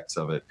effects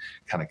of it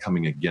kind of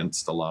coming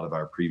against a lot of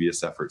our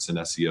previous efforts in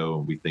SEO,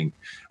 and we think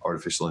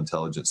artificial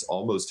intelligence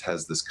almost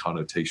has this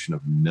connotation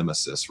of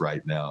nemesis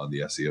right now in the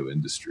SEO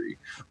industry,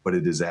 but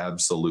it is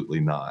absolutely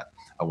not.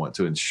 I want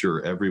to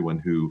ensure everyone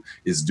who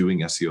is doing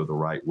SEO the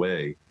right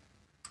way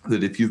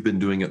that if you've been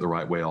doing it the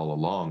right way all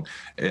along,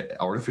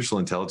 artificial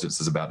intelligence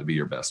is about to be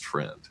your best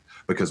friend.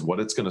 Because what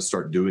it's going to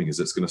start doing is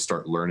it's going to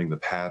start learning the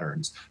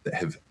patterns that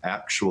have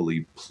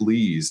actually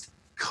pleased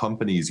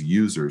companies'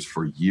 users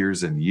for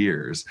years and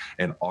years,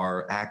 and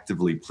are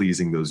actively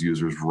pleasing those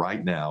users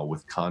right now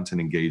with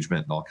content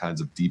engagement and all kinds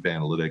of deep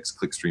analytics,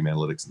 clickstream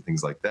analytics, and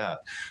things like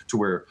that, to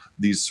where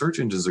these search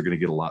engines are going to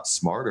get a lot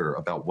smarter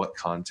about what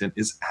content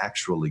is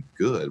actually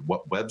good,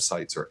 what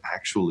websites are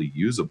actually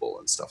usable,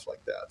 and stuff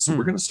like that. So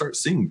we're going to start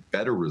seeing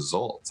better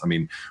results. I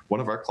mean, one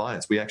of our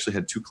clients, we actually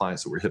had 2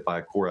 clients that were hit by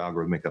a core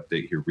algorithmic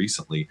update here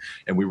recently,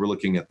 and we were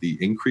looking at the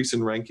increase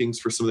in rankings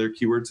for some of their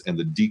keywords and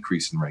the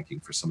decrease in ranking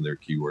for some of their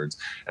keywords.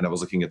 And I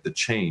was looking at the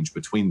change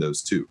between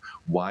those two.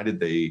 Why did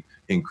they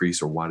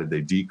increase or why did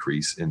they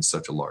decrease in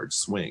such a large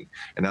swing?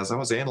 And as I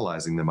was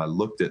analyzing them, I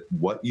looked at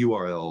what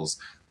URLs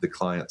the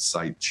client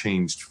site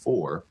changed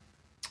for.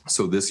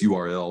 So this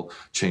URL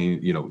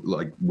change, you know,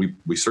 like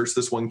we searched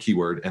this one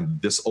keyword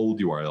and this old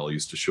URL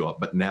used to show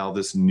up, but now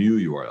this new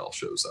URL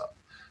shows up.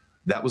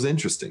 That was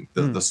interesting,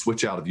 the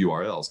switch out of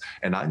URLs.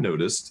 And I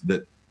noticed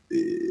that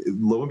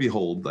lo and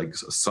behold, like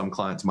some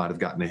clients might have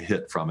gotten a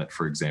hit from it,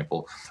 for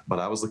example, but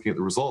I was looking at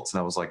the results and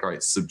I was like, all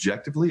right,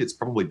 subjectively, it's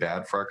probably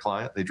bad for our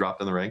client. They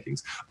dropped in the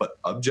rankings, but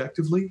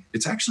objectively,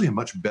 it's actually a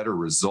much better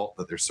result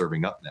that they're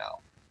serving up now.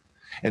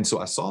 And so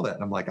I saw that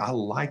and I'm like, I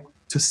like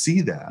to see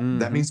that. Mm-hmm.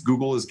 That means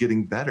Google is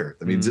getting better.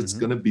 That means it's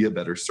going to be a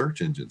better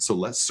search engine. So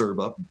let's serve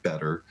up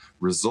better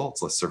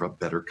results. Let's serve up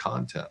better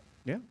content.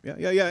 Yeah.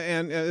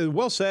 And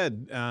well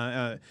said,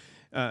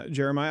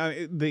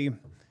 Jeremiah.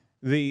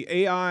 The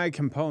AI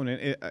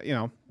component,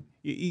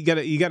 you got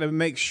to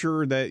make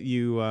sure that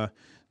you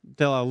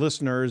tell our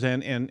listeners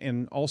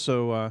and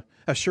also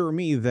assure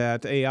me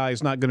that AI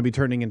is not going to be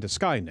turning into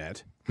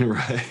Skynet.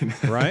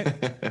 Right?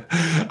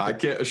 I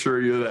can't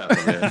assure you of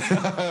that,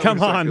 man.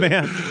 Come on,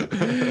 man.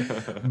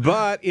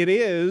 But it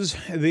is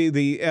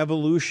the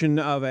evolution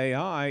of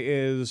AI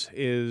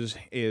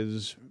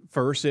is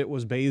first it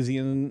was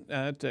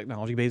Bayesian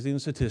technology,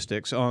 Bayesian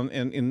statistics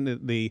in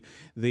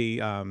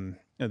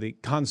the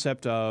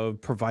concept of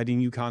providing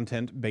you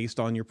content based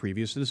on your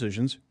previous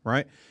decisions,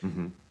 right?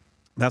 Mm-hmm.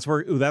 That's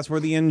where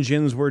the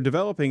engines were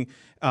developing.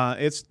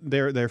 It's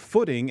their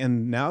footing,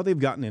 and now they've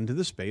gotten into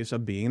the space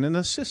of being an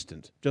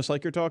assistant, just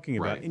like you're talking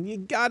about. Right. And you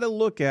got to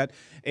look at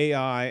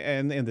AI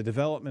and the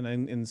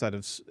development inside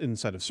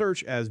of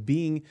search as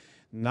being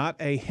not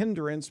a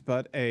hindrance,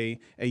 but a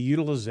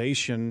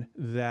utilization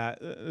that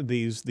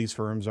these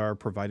firms are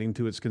providing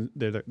to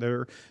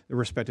their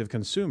respective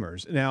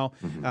consumers. Now,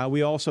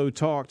 we also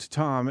talked,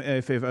 Tom,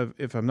 if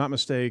I'm not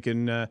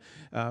mistaken,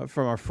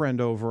 from our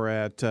friend over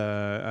at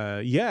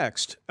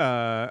Yext,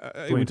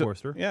 Wayne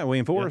Forrester. Yeah,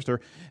 Wayne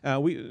Forrester. Yeah.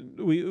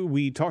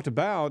 We talked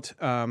about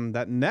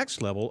that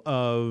next level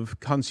of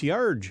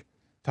concierge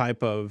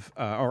type of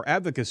or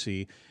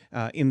advocacy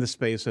in the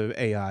space of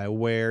AI,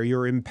 where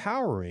you're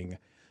empowering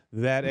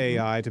that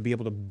AI to be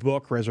able to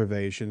book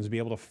reservations, be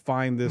able to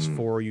find this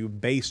for you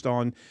based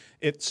on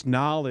its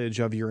knowledge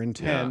of your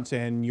intent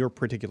and your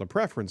particular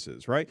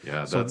preferences, right?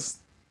 Yeah, so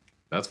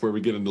that's where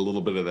we get into a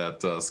little bit of that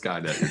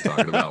Skynet you're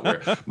talking about,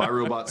 where my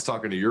robot's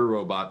talking to your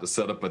robot to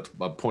set up an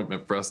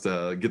appointment for us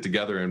to get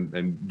together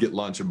and get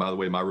lunch. And by the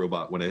way, my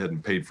robot went ahead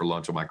and paid for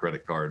lunch on my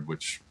credit card,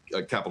 which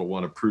Capital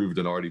One approved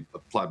and already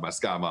applied my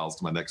Sky Miles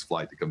to my next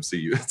flight to come see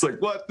you. It's like,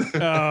 what?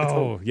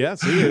 Oh, yeah.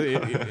 See,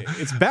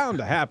 it's bound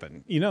to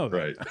happen. You know that.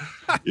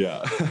 Right.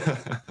 Yeah.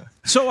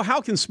 So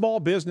how can small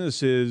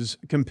businesses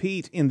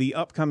compete in the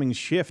upcoming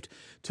shift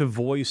to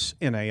voice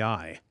and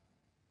AI?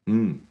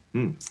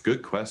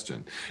 Good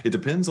question. It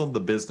depends on the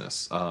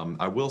business.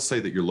 I will say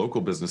that your local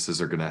businesses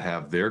are going to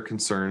have their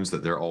concerns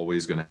that they're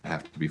always going to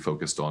have to be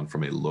focused on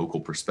from a local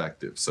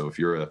perspective. So if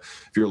you're a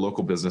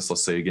local business,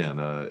 let's say again,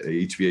 a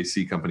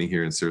HVAC company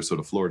here in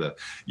Sarasota, Florida,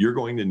 you're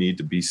going to need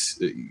to be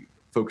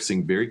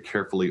focusing very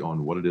carefully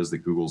on what it is that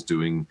Google's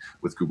doing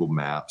with Google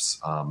Maps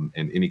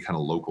and any kind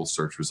of local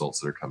search results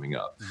that are coming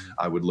up.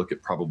 I would look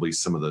at probably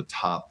some of the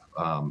top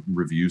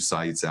review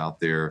sites out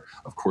there.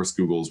 Of course,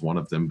 Google is one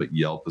of them, but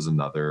Yelp is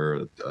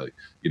another.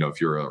 If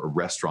you're a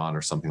restaurant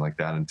or something like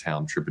that in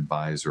town,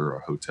 TripAdvisor or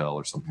a hotel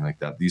or something like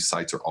that, these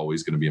sites are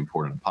always going to be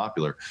important and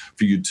popular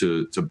for you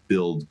to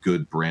build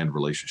good brand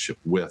relationship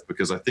with,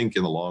 because I think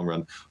in the long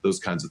run, those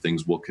kinds of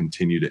things will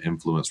continue to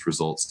influence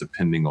results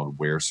depending on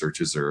where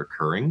searches are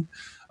occurring.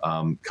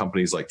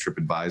 Companies like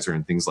TripAdvisor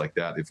and things like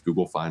that, if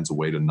Google finds a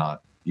way to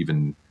not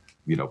even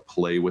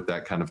play with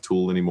that kind of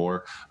tool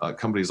anymore,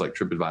 companies like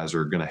TripAdvisor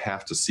are going to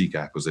have to seek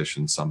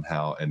acquisition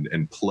somehow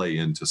and play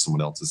into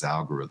someone else's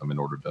algorithm in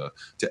order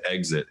to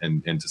exit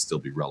and to still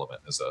be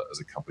relevant as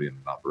a company and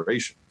an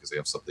operation, because they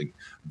have something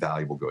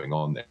valuable going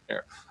on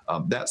there.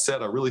 That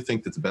said, I really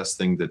think that the best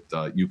thing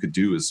that you could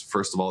do is,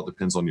 first of all, it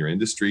depends on your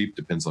industry,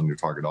 depends on your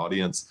target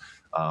audience.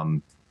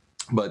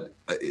 But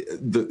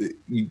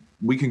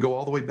we can go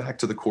all the way back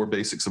to the core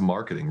basics of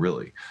marketing,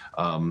 really.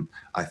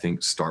 I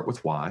think start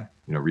with why.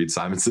 Read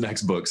Simon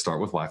Sinek's book, Start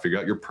With Why. Figure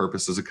out your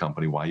purpose as a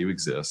company, why you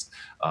exist.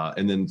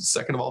 And then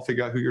second of all,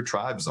 figure out who your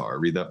tribes are.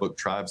 Read that book,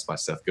 Tribes by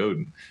Seth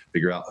Godin.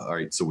 Figure out, all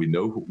right, so we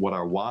know what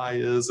our why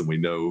is and we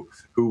know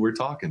who we're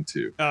talking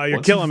to.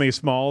 You're killing me,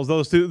 Smalls.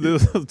 Those two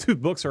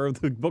books are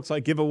the books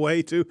I give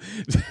away to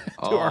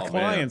our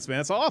clients, man.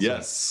 It's awesome.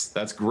 Yes,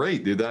 that's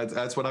great, dude.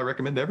 That's what I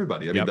recommend to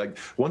everybody. I mean,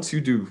 once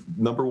you do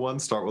number one,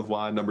 start with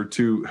why, number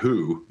two,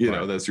 who,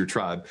 that's your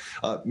tribe.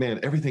 Man,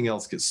 everything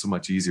else gets so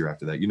much easier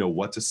after that. You know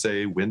what to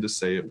say, when to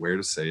say it, where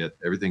to say it.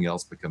 Everything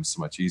else becomes so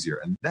much easier.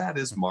 And that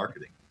is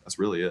marketing. That's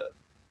really it.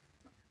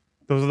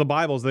 Those are the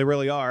Bibles. They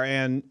really are.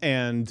 And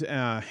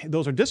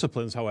those are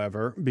disciplines,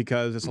 however,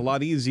 because it's a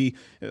lot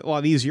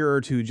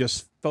easier to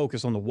just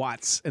focus on the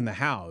what's and the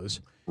how's.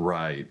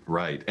 Right.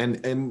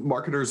 And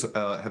marketers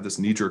have this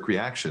knee-jerk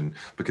reaction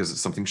because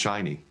it's something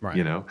shiny, right.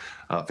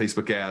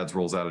 Facebook ads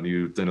rolls out a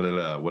new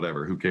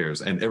whatever, who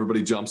cares? And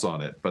everybody jumps on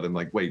it. But I'm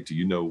like, wait, do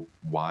you know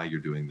why you're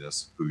doing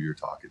this? Who you're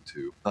talking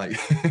to? Like,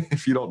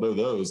 if you don't know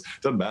those,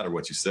 it doesn't matter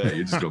what you say.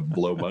 You're just going to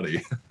blow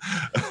money.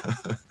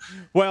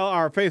 Well,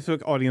 our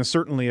Facebook audience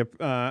certainly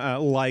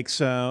likes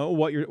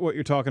what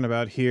you're talking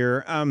about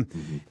here.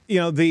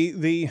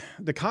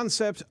 The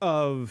concept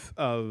of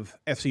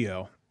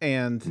SEO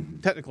and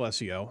technical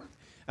SEO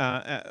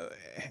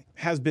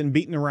has been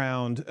beaten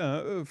around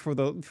for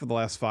the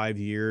last 5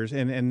 years,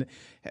 and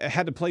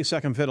had to play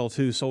second fiddle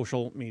to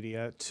social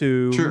media,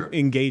 to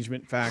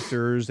engagement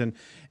factors,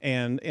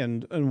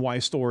 and why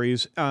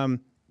stories.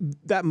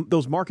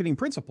 Those marketing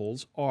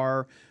principles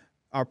are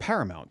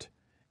paramount,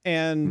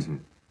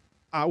 and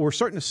we're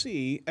starting to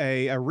see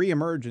a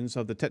reemergence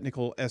of the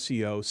technical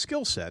SEO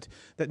skill set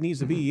that needs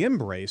to be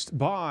embraced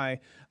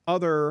by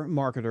other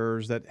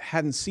marketers that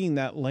hadn't seen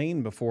that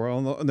lane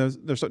before.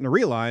 They're starting to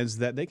realize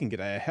that they can get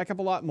a heck of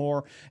a lot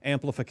more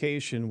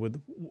amplification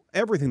with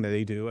everything that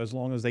they do, as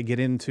long as they get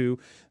into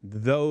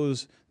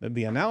the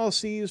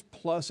analyses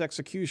plus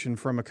execution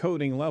from a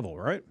coding level,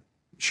 right?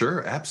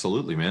 Sure,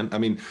 absolutely, man. I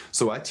mean,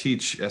 so I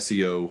teach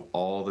SEO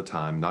all the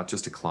time, not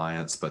just to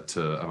clients, but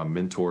I'm a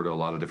mentor to a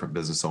lot of different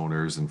business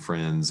owners and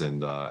friends,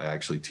 and I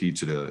actually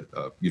teach at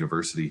a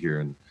university here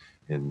in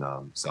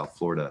South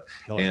Florida.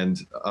 And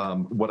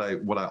what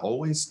I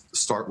always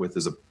start with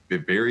is a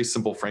very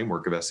simple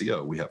framework of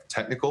SEO. We have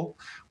technical,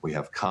 we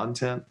have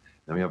content,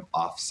 and we have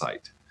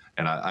offsite.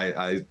 And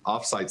I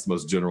offsite's the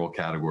most general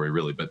category,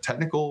 really, but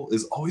technical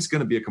is always going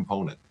to be a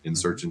component in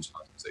search engine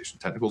optimization.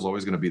 Technical is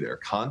always going to be there.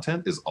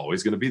 Content is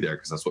always going to be there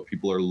because that's what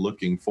people are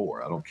looking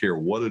for. I don't care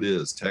what it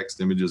is: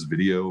 text, images,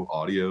 video,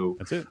 audio.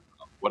 That's it.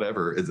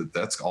 Whatever,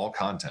 that's all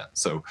content.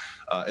 So,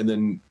 and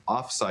then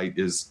offsite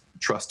is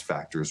trust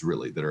factors,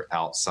 really, that are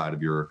outside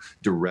of your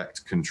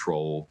direct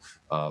control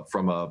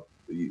from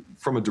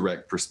a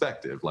direct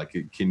perspective. Like,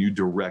 can you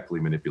directly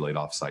manipulate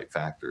offsite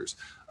factors?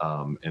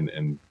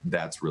 And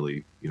that's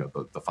really,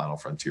 the final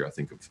frontier, I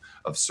think,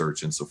 of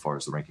search insofar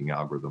as the ranking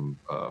algorithm,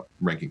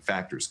 ranking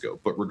factors go.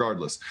 But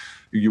regardless,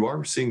 you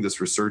are seeing this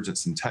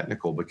resurgence in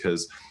technical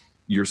because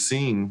you're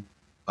seeing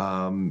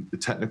the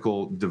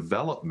technical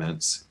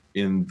developments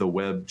in the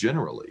web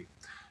generally.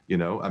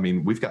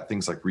 We've got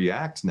things like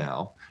React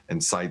now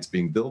and sites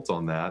being built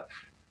on that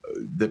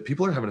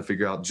people are having to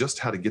figure out just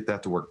how to get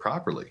that to work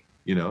properly.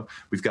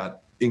 We've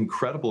got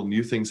incredible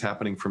new things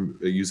happening from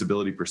a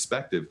usability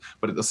perspective,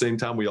 but at the same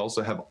time, we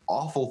also have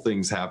awful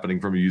things happening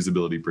from a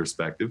usability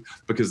perspective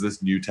because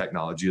this new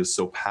technology is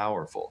so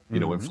powerful.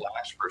 When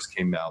Flash first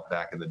came out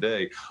back in the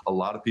day, a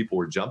lot of people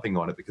were jumping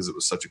on it because it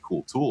was such a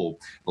cool tool.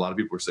 A lot of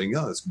people were saying,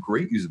 oh, it's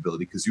great usability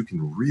because you can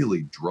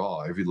really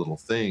draw every little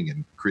thing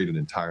and create an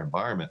entire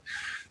environment.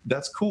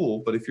 That's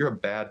cool, but if you're a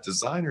bad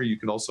designer, you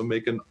can also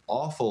make an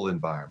awful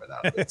environment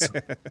out of it. So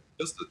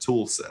just the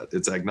tool set,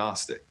 it's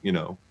agnostic,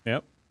 Yep.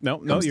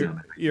 No,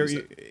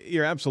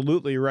 you're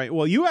absolutely right.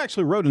 Well, you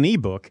actually wrote an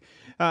ebook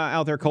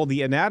out there called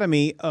The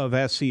Anatomy of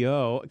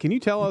SEO. Can you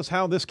tell us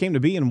how this came to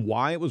be and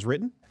why it was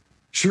written?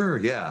 Sure,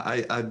 yeah.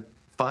 I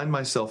find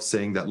myself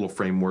saying that little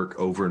framework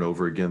over and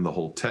over again, the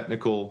whole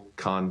technical,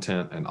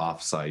 content, and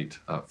offsite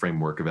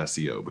framework of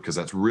SEO, because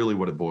that's really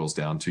what it boils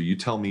down to. You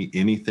tell me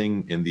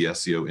anything in the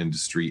SEO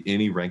industry,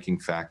 any ranking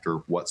factor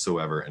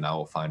whatsoever, and I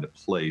will find a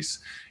place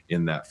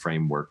in that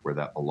framework where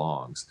that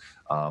belongs.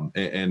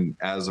 And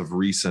as of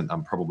recent,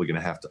 I'm probably going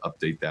to have to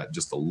update that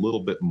just a little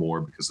bit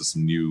more because of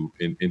some new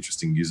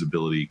interesting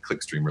usability,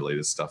 clickstream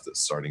related stuff that's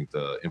starting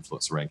to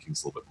influence the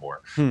rankings a little bit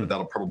more. But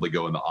that'll probably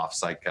go in the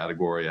offsite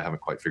category. I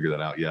haven't quite figured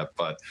that out yet.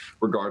 But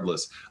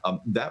regardless,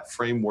 that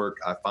framework,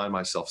 I find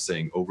myself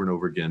saying over and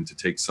over again to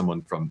take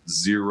someone from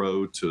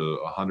 0 to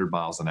 100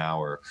 miles an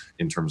hour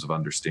in terms of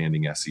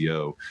understanding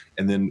SEO.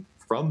 And then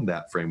from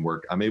that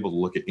framework, I'm able to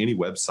look at any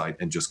website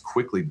and just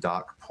quickly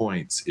dock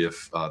points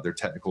if their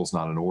technical is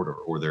not in order,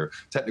 or their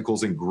technical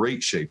is in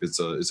great shape.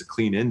 It's a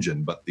clean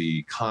engine, but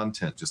the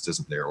content just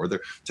isn't there, or their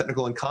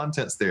technical and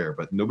content's there,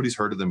 but nobody's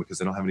heard of them because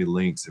they don't have any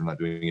links. They're not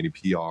doing any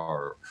PR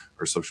or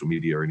social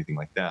media or anything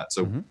like that.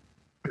 So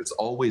it's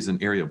always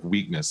an area of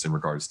weakness in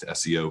regards to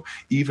SEO.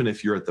 Even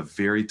if you're at the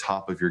very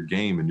top of your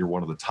game and you're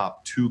one of the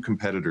top 2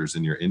 competitors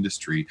in your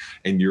industry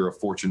and you're a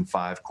Fortune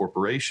 5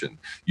 corporation,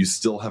 you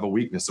still have a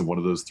weakness in one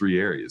of those 3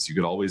 areas. You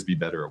could always be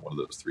better at one of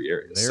those 3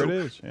 areas. There it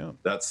is. Yeah.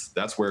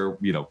 That's where,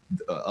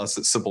 us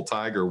at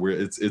SimpleTiger, where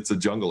it's a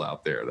jungle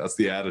out there. That's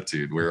the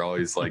attitude. We're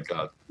always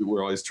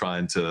we're always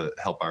trying to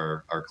help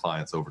our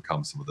clients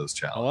overcome some of those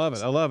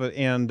challenges. I love it.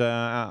 And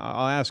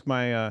I'll ask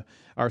my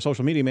our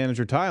social media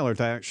manager, Tyler,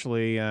 to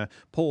actually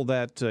pull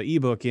that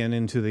ebook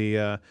into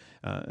the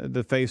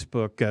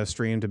Facebook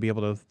stream to be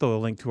able to throw a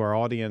link to our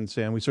audience.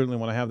 And we certainly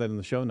want to have that in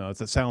the show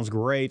notes. It sounds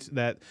great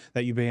that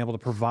you've been able to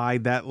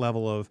provide that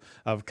level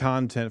of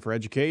content for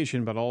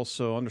education, but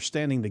also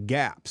understanding the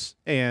gaps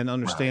and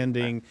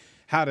understanding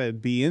how to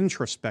be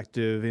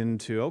introspective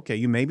into, okay,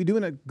 you may be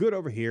doing it good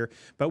over here,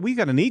 but we've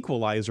got an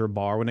equalizer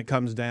bar when it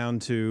comes down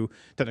to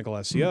technical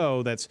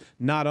SEO that's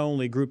not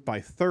only grouped by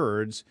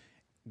thirds.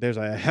 There's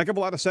a heck of a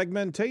lot of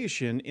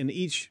segmentation in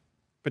each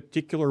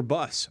particular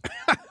bus.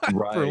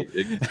 Right,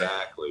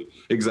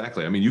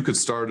 exactly. I mean, you could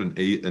start an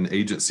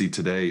agency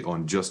today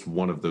on just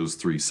one of those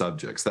 3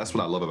 subjects. That's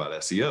what I love about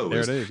SEO. There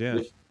it is, yeah.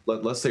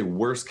 Let's say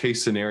worst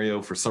case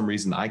scenario, for some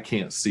reason I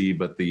can't see,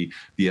 but the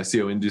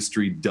SEO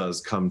industry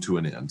does come to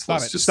an end.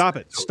 Stop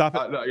it.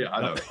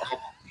 I know.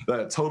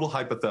 Total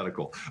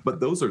hypothetical. But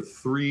those are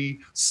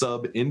 3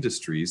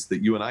 sub-industries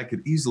that you and I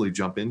could easily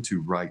jump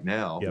into right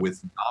now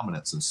with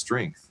dominance and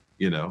strength.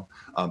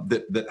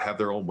 That have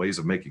their own ways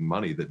of making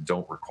money that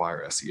don't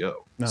require SEO.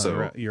 No,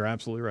 so you're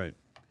absolutely right.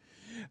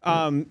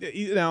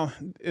 Now,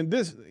 and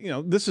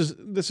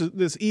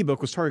this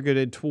ebook was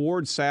targeted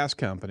towards SaaS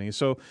companies.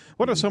 So,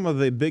 what are some of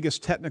the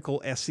biggest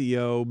technical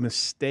SEO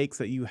mistakes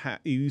that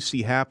you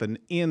see happen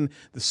in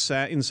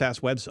SaaS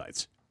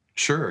websites?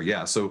 Sure.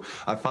 Yeah. So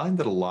I find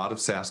that a lot of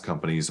SaaS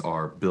companies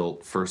are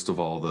built, first of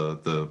all,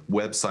 the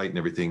website and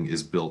everything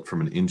is built from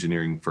an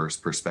engineering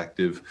first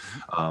perspective.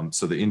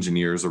 So the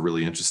engineers are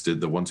really interested.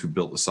 The ones who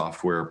built the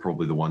software are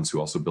probably the ones who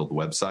also build the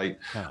website.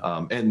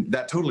 And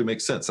that totally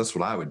makes sense. That's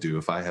what I would do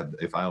if I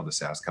owned a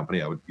SaaS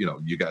company. I would,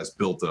 you guys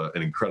built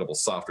an incredible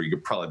software. You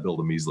could probably build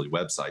a measly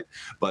website,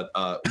 but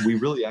we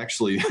really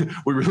actually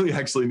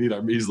need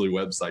our measly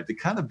website to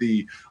kind of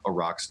be a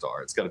rock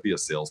star. It's got to be a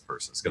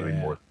salesperson. It's got to be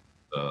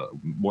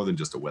more than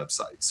just a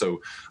website.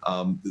 So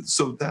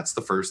that's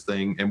the first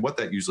thing. And what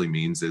that usually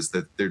means is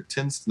that there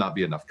tends to not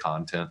be enough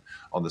content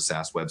on the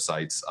SaaS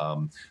websites.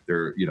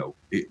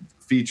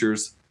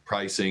 Features,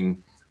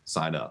 pricing,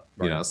 sign up.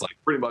 Right. You know, it's like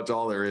pretty much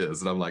all there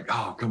is. And I'm like,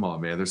 oh, come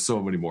on, man. There's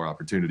so many more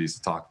opportunities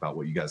to talk about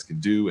what you guys can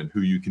do and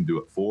who you can do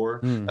it for.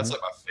 That's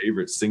like my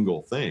favorite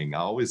single thing. I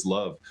always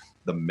love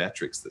the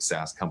metrics that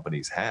SaaS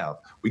companies have.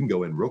 We can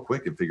go in real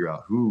quick and figure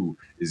out who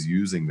is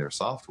using their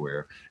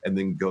software and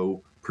then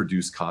go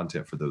produce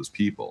content for those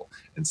people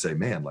and say,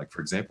 man, like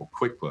for example,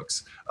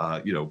 QuickBooks,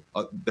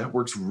 that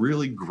works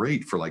really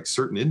great for like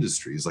certain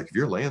industries. Like if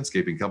you're a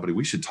landscaping company,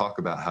 we should talk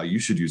about how you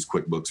should use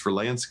QuickBooks for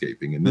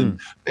landscaping. And then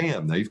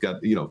bam, now you've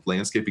got,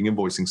 landscaping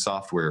invoicing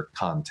software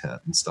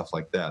content and stuff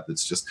like that.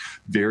 That's just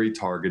very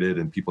targeted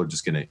and people are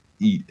just going to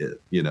eat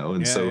it,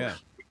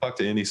 talk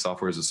to any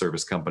software as a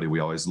service company, we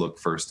always look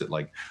first at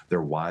like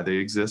their why they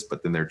exist,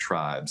 but then their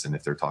tribes and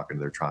if they're talking to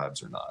their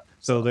tribes or not.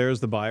 So there's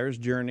the buyer's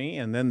journey,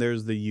 and then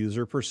there's the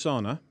user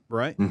persona,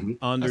 right?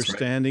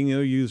 Understanding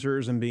your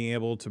users and being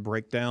able to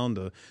break down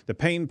the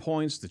pain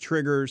points, the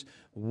triggers,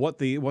 what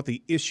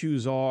the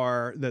issues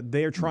are that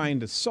they're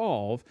trying to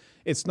solve.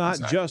 It's not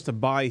just a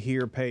buy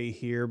here, pay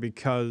here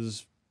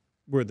because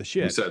we're the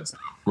shit.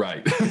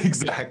 Right.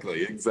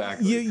 Exactly.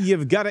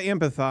 You've got to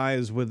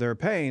empathize with their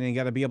pain and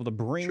got to be able to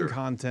bring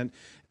content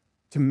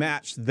to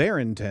match their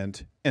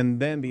intent and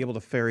then be able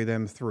to ferry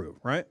them through,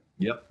 right?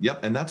 Yep.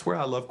 And that's where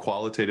I love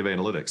qualitative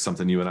analytics,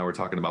 something you and I were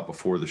talking about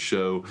before the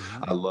show.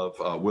 I love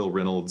Will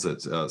Reynolds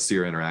at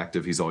Sierra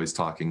Interactive. He's always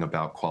talking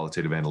about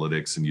qualitative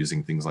analytics and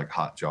using things like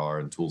Hotjar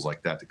and tools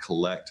like that to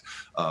collect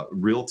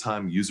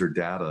real-time user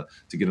data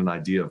to get an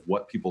idea of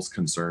what people's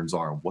concerns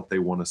are and what they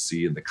want to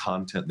see and the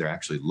content they're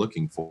actually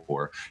looking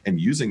for,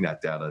 and using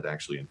that data to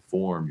actually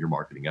inform your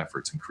marketing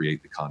efforts and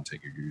create the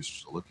content your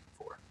users are looking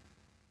for.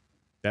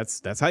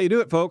 That's how you do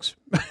it, folks.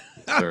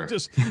 Sure.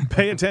 Just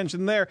pay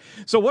attention there.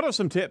 So what are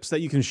some tips that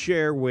you can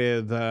share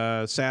with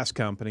SaaS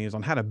companies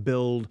on how to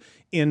build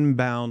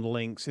inbound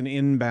links and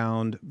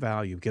inbound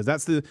value? Because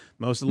that's the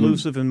most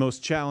elusive and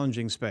most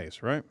challenging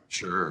space, right?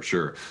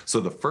 Sure. So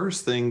the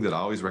first thing that I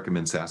always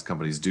recommend SaaS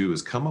companies do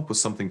is come up with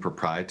something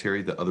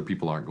proprietary that other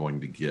people aren't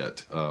going to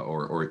get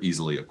or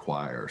easily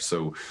acquire.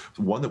 So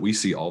one that we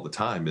see all the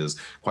time is,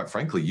 quite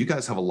frankly, you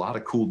guys have a lot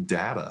of cool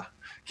data.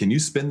 Can you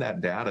spin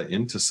that data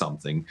into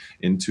something,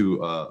 into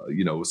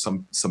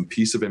some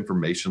piece of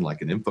information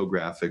like an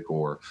infographic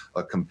or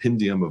a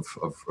compendium of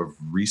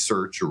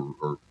research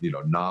or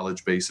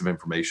knowledge base of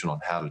information on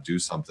how to do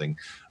something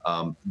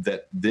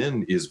that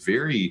then is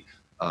very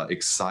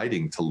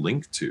exciting to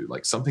link to,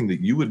 like something that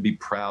you would be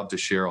proud to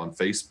share on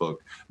Facebook,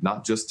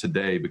 not just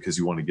today because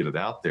you want to get it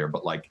out there,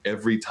 but like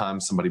every time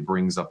somebody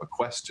brings up a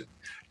question,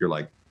 you're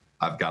like,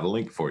 I've got a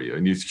link for you,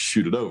 and you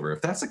shoot it over.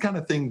 If that's the kind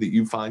of thing that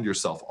you find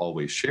yourself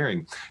always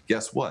sharing,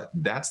 guess what?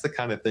 That's the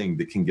kind of thing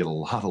that can get a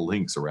lot of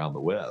links around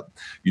the web.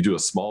 You do a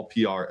small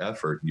PR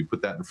effort, and you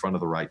put that in front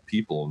of the right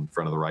people, in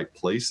front of the right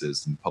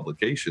places and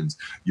publications,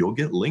 you'll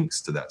get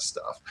links to that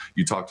stuff.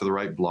 You talk to the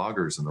right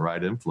bloggers and the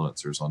right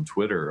influencers on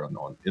Twitter,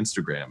 on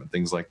Instagram, and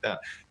things like that,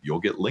 you'll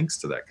get links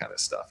to that kind of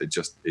stuff.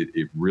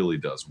 It really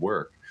does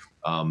work.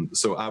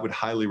 So I would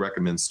highly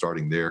recommend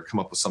starting there. Come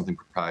up with something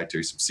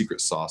proprietary, some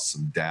secret sauce,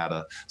 some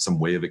data, some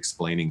way of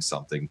explaining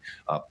something.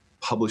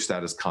 Publish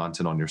that as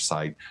content on your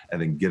site,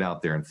 and then get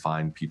out there and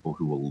find people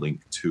who will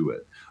link to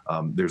it.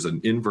 There's an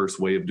inverse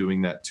way of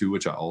doing that too,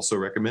 which I also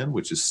recommend,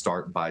 which is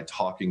start by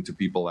talking to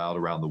people out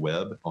around the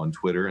web on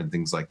Twitter and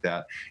things like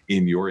that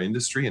in your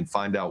industry and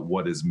find out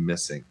what is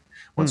missing.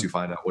 Once you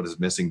find out what is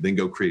missing, then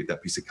go create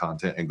that piece of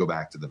content and go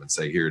back to them and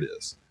say, here it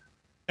is.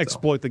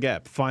 Exploit the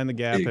gap, find the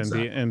gap,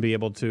 Exactly. and be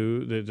able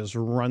to just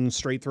run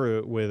straight through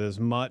it with as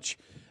much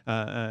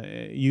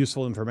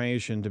useful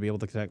information to be able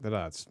to connect the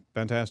dots.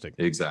 Fantastic.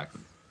 Exactly.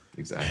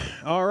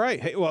 All right.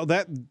 Hey, well,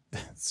 that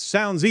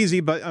sounds easy,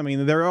 but I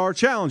mean, there are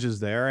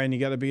challenges there, and you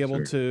got to be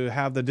able to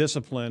have the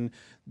discipline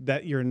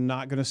that you're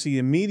not going to see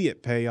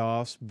immediate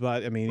payoffs.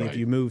 But I mean, if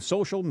you move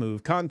social,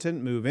 move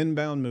content, move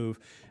inbound, move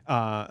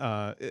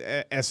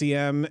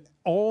SEM,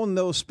 all in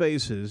those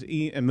spaces,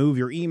 and move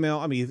your email.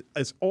 I mean,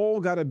 it's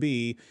all got to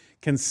be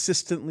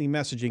consistently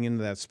messaging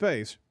into that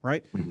space,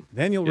 right?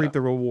 Then you'll reap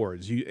the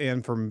rewards.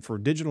 For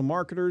digital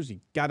marketers, you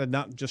got to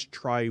not just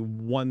try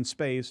one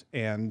space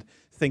and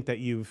think that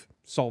you've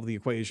solved the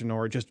equation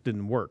or it just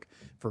didn't work.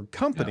 For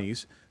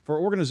companies, for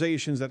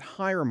organizations that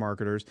hire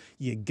marketers,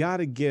 you got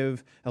to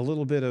give a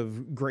little bit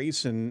of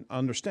grace and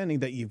understanding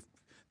that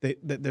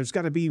there's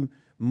got to be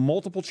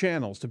multiple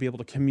channels to be able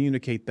to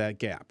communicate that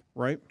gap,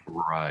 right?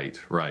 Right.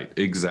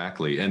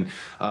 Exactly. And,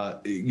 I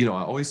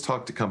always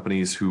talk to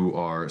companies who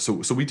are,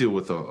 so we deal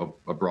with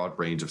a broad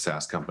range of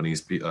SaaS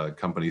companies,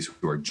 companies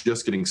who are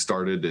just getting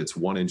started. It's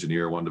one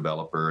engineer, one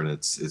developer, and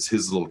it's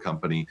his little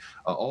company,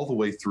 all the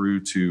way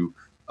through to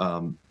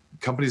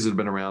companies that have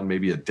been around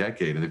maybe a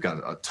decade and they've got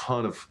a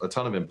ton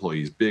of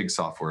employees, big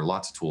software,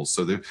 lots of tools.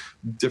 So they're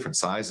different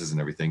sizes and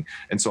everything.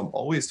 And so I'm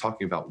always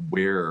talking about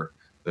where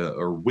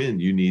or when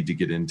you need to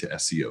get into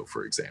SEO,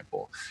 for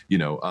example.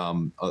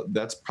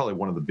 That's probably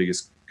one of the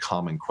biggest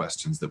common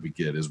questions that we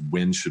get is,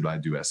 when should I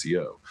do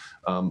SEO?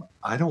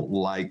 I don't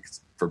like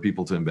for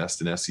people to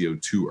invest in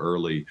SEO too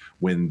early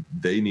when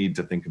they need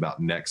to think about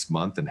next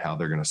month and how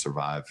they're going to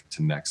survive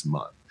to next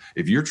month.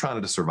 if you're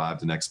trying to survive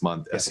the next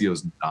month, SEO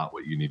is not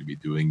what you need to be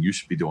doing. You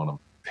should be doing a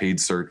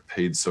paid search,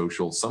 paid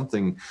social,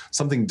 something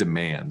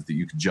demand that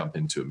you can jump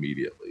into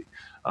immediately.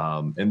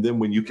 And then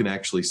when you can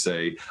actually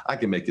say, I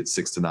can make it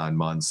 6 to 9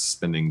 months,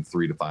 spending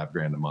 $3 to $5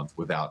 grand a month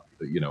without,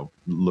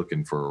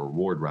 looking for a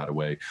reward right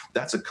away.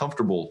 That's a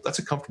comfortable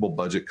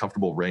budget,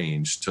 comfortable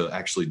range to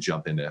actually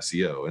jump into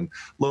SEO. And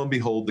lo and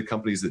behold, the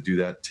companies that do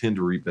that tend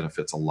to reap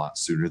benefits a lot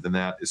sooner than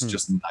that. It's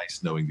just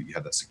nice knowing that you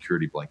have that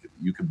security blanket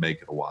that you can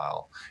make it a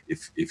while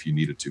if you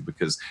needed to,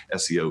 because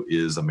SEO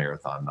is a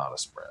marathon, not a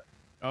sprint.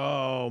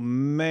 Oh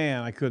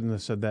man, I couldn't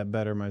have said that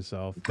better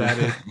myself. That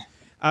is,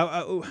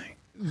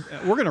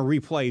 we're going to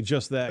replay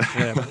just that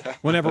clip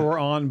whenever we're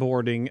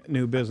onboarding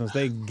new business.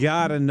 They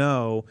got to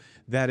know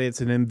that it's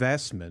an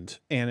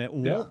investment and it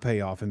won't pay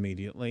off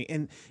immediately.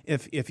 And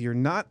if you're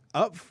not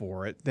up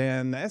for it,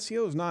 then the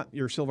SEO is not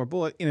your silver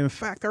bullet. And in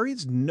fact, there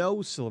is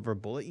no silver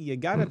bullet. You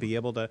got to be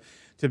able to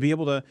be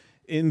able to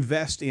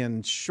invest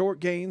in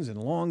short gains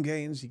and long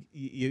gains.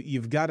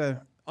 You've got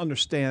to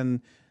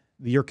understand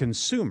your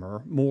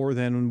consumer more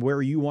than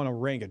where you want to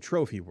rank a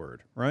trophy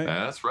word, right?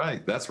 That's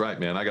right,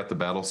 man. I got the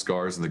battle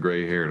scars and the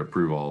gray hair to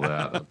prove all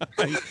that.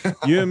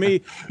 you and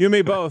me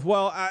both.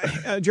 Well,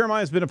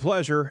 Jeremiah, it's been a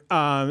pleasure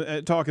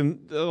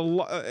talking.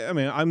 I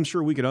mean, I'm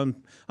sure we could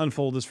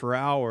unfold this for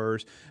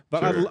hours,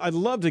 but Sure. I'd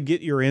love to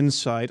get your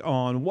insight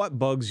on what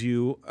bugs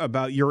you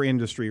about your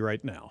industry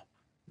right now.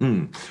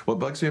 What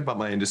bugs me about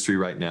my industry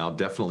right now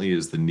definitely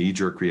is the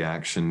knee-jerk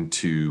reaction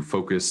to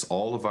focus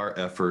all of our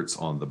efforts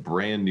on the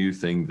brand new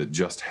thing that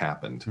just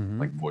happened,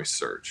 like voice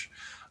search.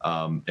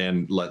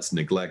 And let's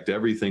neglect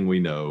everything we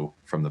know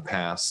from the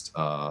past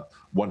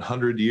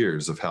 100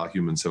 years of how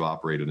humans have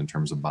operated in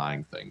terms of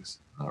buying things,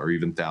 or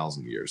even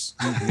 1,000 years.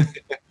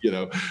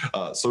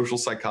 Social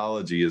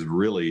psychology is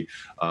really,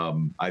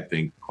 I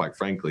think, quite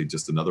frankly,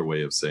 just another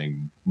way of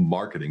saying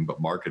marketing,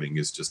 but marketing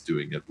is just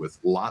doing it with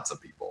lots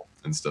of people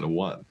instead of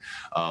one.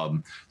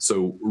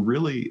 So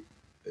really,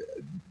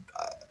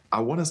 I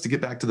want us to get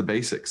back to the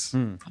basics,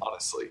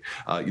 honestly.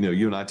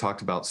 You and I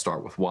talked about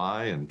start with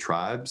why and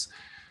tribes.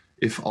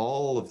 If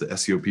all of the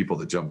SEO people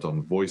that jumped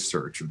on voice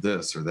search or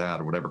this or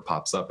that or whatever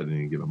pops up at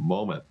any given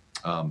moment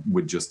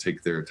would just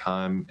take their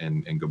time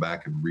and go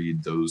back and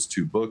read those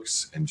 2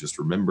 books and just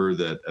remember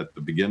that at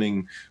the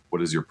beginning,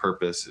 what is your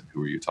purpose and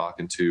who are you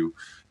talking to?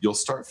 You'll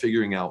start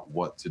figuring out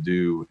what to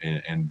do,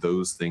 and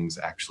those things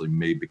actually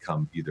may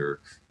become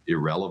either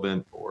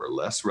irrelevant or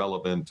less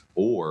relevant,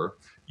 or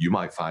you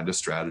might find a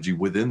strategy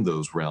within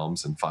those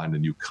realms and find a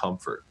new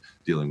comfort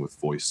dealing with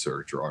voice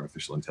search or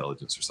artificial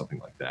intelligence or something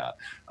like that,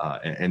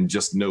 and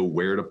just know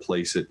where to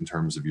place it in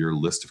terms of your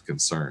list of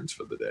concerns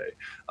for the day.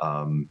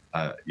 I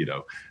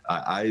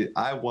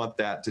want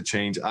that to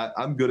change.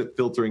 I'm good at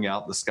filtering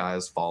out the sky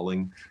is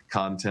falling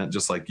content,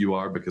 just like you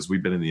are, because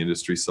we've been in the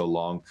industry so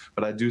long.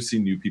 But I do see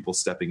new people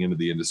stepping into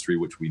the industry,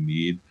 which we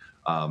need,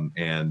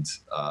 and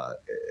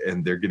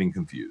they're getting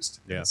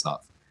confused. Yeah. It's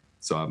not.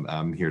 So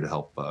I'm here to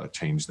help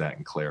change that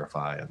and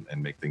clarify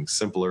and make things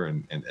simpler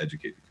and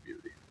educate the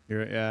community.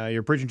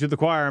 You're preaching to the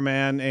choir,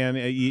 man, and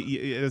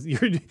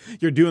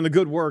you're doing the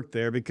good work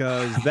there,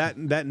 because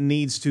that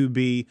needs to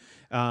be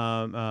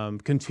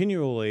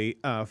continually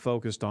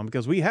focused on,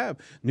 because we have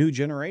new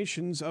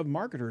generations of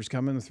marketers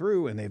coming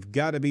through, and they've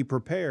got to be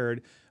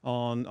prepared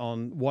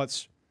on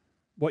what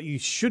you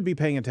should be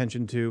paying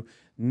attention to,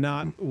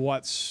 not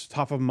what's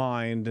top of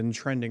mind and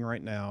trending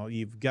right now.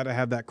 You've got to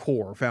have that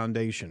core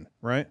foundation,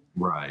 right?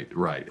 Right.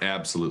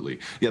 Absolutely.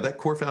 Yeah, that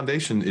core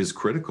foundation is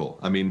critical.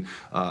 I mean,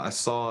 I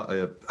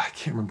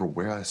can't remember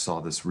where I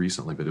saw this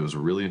recently, but it was a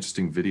really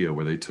interesting video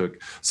where they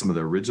took some of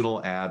the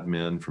original ad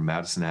men from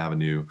Madison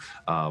Avenue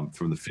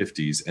from the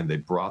 50s, and they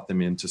brought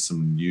them into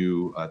some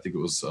new, I think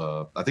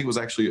it was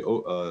actually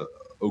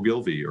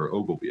Ogilvy or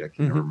Ogilvy. I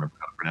can't remember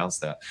how to pronounce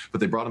that.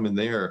 But they brought them in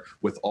there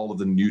with all of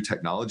the new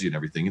technology and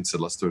everything and said,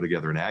 let's throw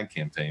together an ad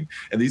campaign.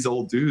 And these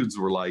old dudes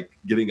were like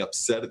getting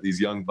upset at these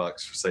young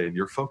bucks for saying,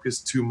 you're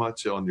focused too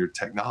much on your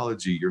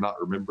technology. You're not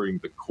remembering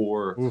the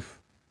core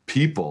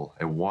people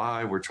and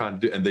why we're trying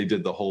to do. And they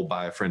did the whole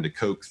buy a friend a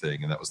Coke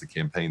thing. And that was the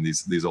campaign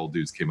these old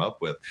dudes came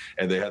up with.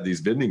 And they had these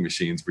vending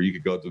machines where you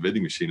could go up to the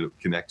vending machine and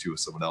connect you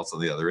with someone else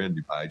on the other end.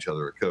 You buy each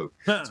other a Coke.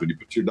 So when you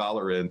put your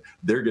dollar in,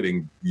 they're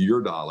getting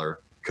your dollar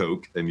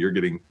Coke and you're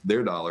getting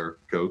their dollar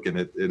Coke, and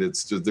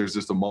it's just, there's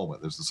just a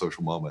moment, there's a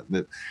social moment,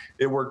 and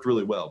it worked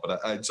really well.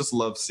 But I just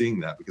love seeing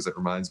that, because it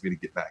reminds me to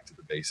get back to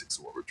the basics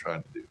of what we're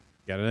trying to do.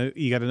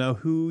 You got to know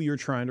who you're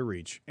trying to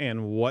reach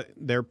and what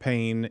their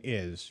pain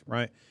is,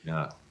 right?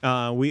 Yeah.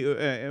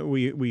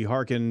 We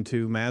hearken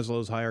to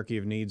Maslow's hierarchy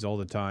of needs all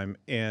the time,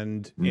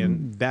 and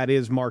that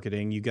is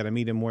marketing. You got to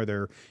meet them where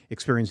they're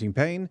experiencing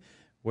pain,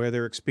 where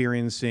they're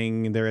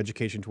experiencing their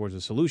education towards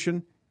a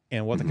solution,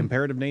 and what the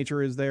comparative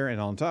nature is there.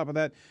 And on top of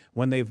that,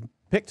 when they've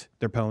picked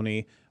their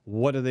pony,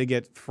 what do they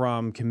get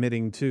from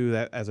committing to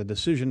that as a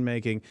decision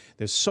making?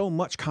 There's so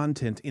much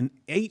content in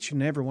each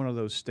and every one of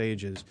those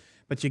stages,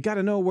 but you got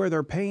to know where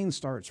their pain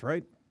starts,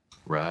 right?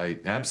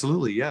 Right.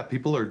 Absolutely. Yeah.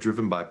 People are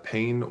driven by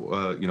pain,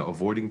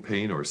 avoiding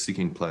pain or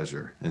seeking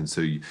pleasure. And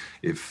so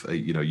if,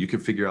 you can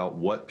figure out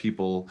what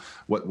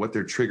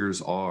their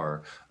triggers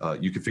are,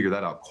 you can figure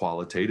that out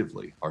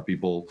qualitatively. Are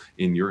people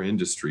in your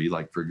industry,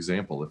 like, for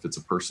example, if it's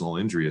a personal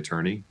injury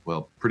attorney,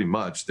 well, pretty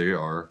much they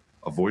are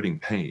avoiding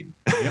pain,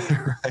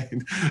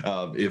 right?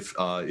 If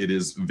it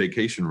is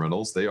vacation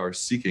rentals, they are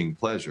seeking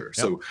pleasure.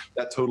 Yep. So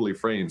that totally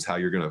frames how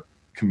you're going to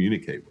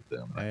communicate with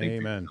them. I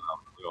think it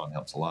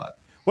helps a lot.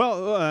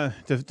 Well,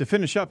 to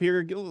finish up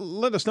here,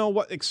 let us know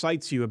what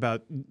excites you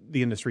about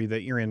the industry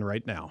that you're in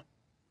right now.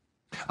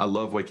 I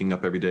love waking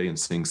up every day and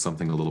seeing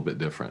something a little bit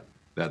different.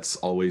 That's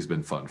always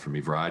been fun for me.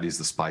 Variety is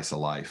the spice of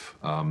life.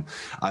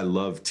 I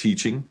love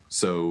teaching.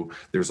 So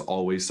there's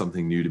always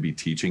something new to be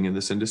teaching in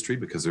this industry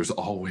because there's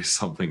always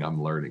something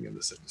I'm learning in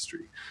this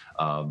industry.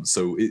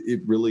 So it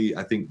really,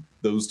 I think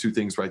those two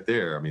things right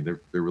there, I mean,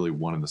 they're really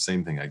one and the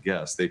same thing, I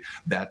guess.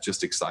 That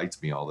just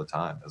excites me all the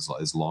time.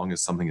 As long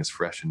as something is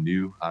fresh and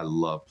new, I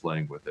love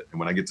playing with it. And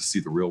when I get to see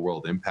the real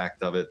world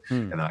impact of it,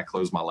 and then I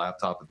close my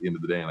laptop at the end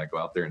of the day and I go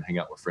out there and hang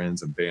out with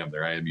friends and bam,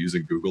 there I am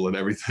using Google and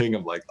everything.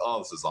 I'm like, oh,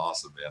 this is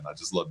awesome, man. I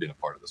just love being a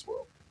part of this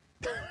world.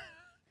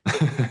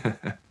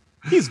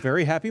 He's a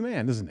very happy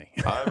man, isn't he?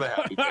 I'm a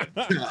happy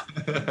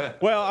man.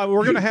 Well,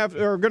 we're gonna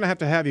have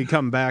to have you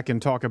come back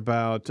and talk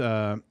about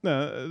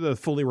the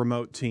fully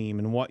remote team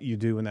and what you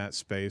do in that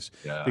space.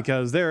 Yeah.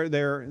 Because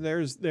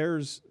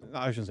there's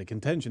I shouldn't say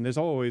contention. There's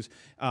always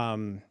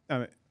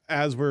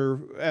as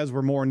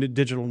we're more into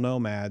digital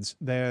nomads,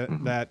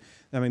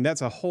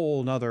 that's a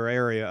whole nother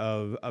area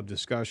of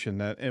discussion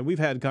and we've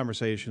had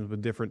conversations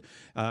with different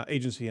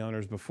agency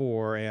owners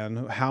before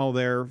and how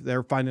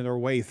they're finding their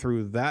way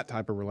through that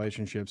type of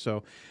relationship.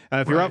 So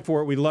if you're up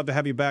for it, we'd love to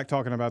have you back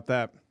talking about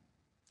that.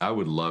 I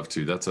would love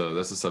to. That's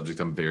a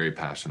subject I'm very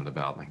passionate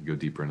about. I can go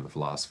deeper into the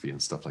philosophy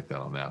and stuff like that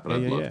on that, but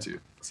I'd love to.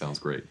 Sounds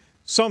great.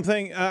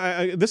 Something,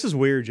 this is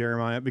weird,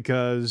 Jeremiah,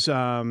 because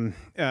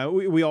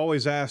we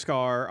always ask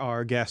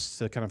our guests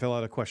to kind of fill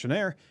out a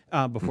questionnaire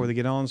before they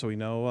get on so we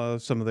know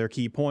some of their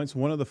key points.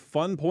 One of the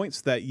fun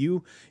points that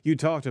you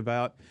talked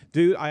about,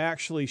 dude, I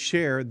actually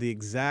shared the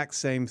exact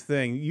same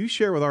thing. You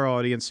share with our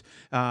audience,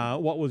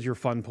 what was your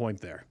fun point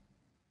there?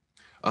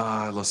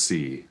 Let's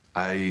see.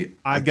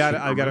 I've got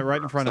it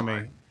right in front of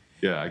me.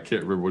 Yeah, I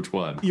can't remember which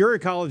one. You're a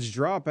college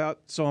dropout,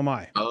 so am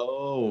I.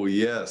 Oh,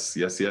 yes.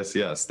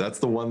 That's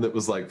the one that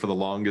was like for the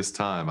longest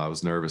time I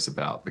was nervous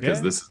about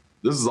because this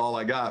is all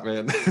I got,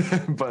 man.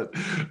 But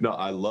no,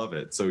 I love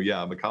it. So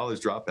yeah, I'm a college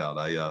dropout.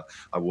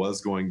 I was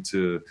going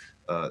to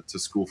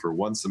school for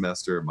one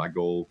semester. My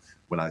goal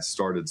when I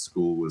started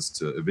school was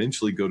to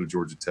eventually go to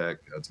Georgia Tech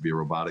to be a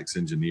robotics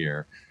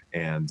engineer.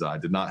 And I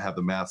did not have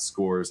the math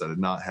scores. I did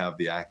not have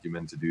the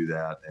acumen to do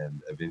that.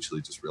 And eventually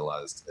just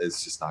realized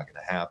it's just not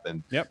going to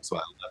happen. Yep. So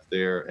I left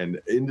there and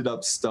ended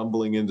up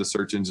stumbling into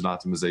search engine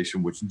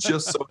optimization, which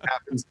just so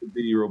happens to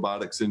be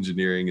robotics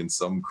engineering in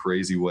some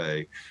crazy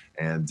way.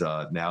 And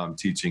now I'm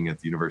teaching at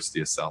the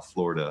University of South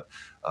Florida,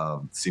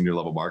 senior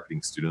level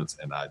marketing students,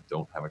 and I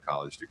don't have a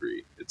college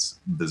degree. It's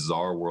a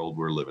bizarre world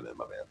we're living in,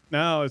 my man.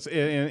 No,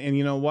 and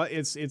you know what?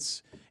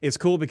 It's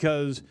cool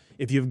because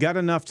if you've got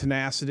enough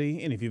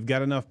tenacity and if you've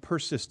got enough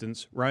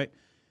persistence, right,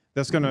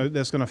 that's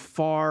gonna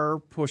far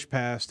push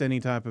past any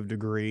type of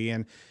degree.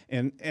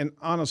 And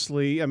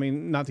honestly, I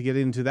mean, not to get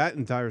into that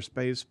entire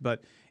space,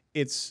 but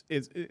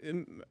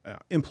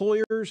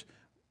employers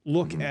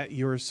look at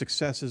your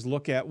successes,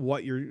 look at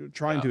what you're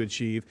trying to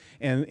achieve,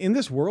 and in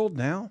this world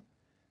now,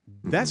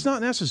 that's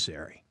not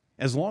necessary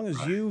as long as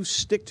you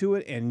stick to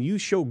it and you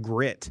show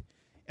grit.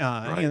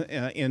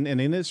 In an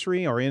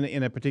industry or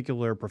in a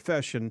particular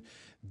profession,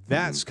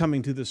 that's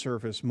coming to the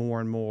surface more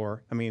and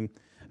more. I mean,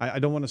 I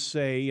don't want to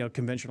say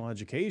conventional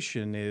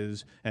education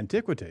is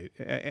antiquated,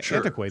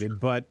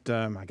 but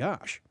my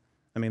gosh,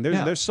 I mean,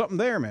 there's something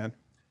there, man.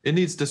 It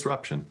needs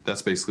disruption.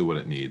 That's basically what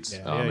it needs.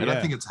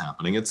 I think it's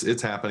happening.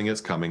 It's happening.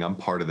 It's coming. I'm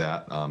part of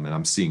that. And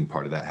I'm seeing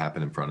part of that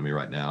happen in front of me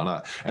right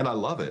now. And I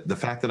love it. The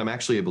fact that I'm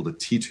actually able to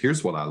teach.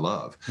 Here's what I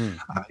love.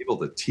 I'm able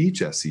to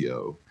teach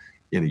SEO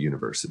in a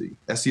university.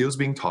 SEO is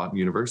being taught in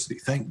university.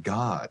 Thank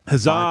God.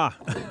 Huzzah.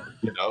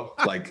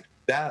 Like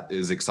that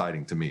is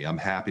exciting to me. I'm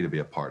happy to be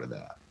a part of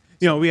that.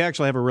 You know, we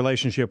actually have a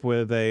relationship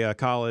with a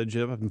college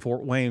up in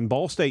Fort Wayne,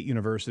 Ball State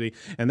University,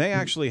 and they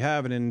actually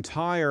have an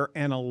entire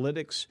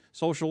analytics,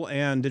 social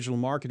and digital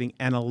marketing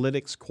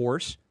analytics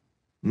course,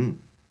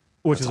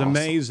 which is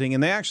amazing.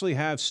 And they actually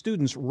have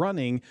students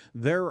running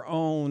their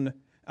own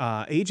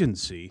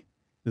agency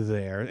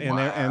there,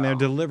 and they're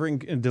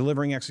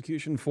delivering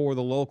execution for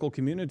the local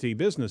community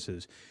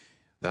businesses.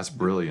 That's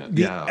brilliant.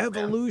 The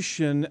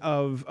evolution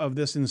of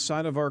this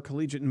inside of our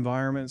collegiate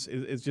environments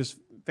is just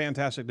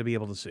fantastic to be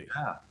able to see.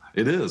 Yeah.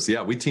 It is.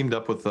 Yeah. We teamed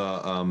up with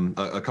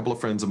a couple of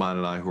friends of mine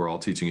and I who are all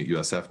teaching at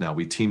USF now.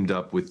 We teamed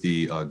up with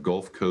the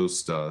Gulf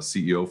Coast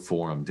CEO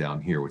Forum down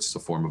here, which is a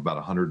forum of about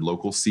 100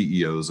 local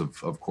CEOs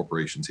of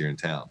corporations here in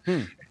town.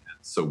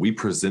 So we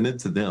presented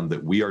to them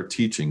that we are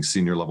teaching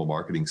senior level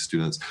marketing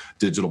students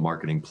digital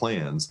marketing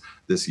plans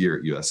this year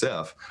at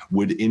USF.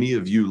 Would any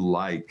of you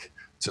like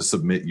to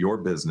submit your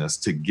business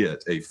to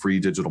get a free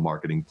digital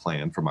marketing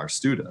plan from our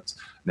students.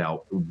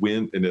 Now,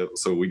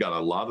 so we got a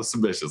lot of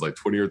submissions, like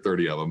 20 or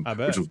 30 of them,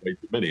 which was way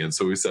too many. And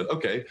so we said,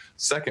 okay,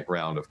 second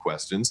round of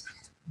questions,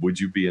 would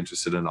you be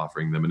interested in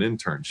offering them an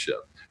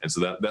internship? And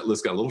so that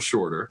list got a little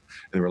shorter.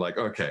 And we're like,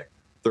 okay,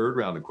 third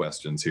round of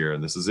questions here,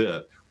 and this is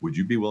it. Would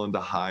you be willing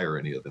to hire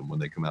any of them when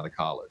they come out of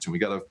college? And we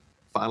got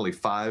finally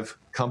 5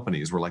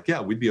 companies were like,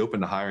 yeah, we'd be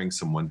open to hiring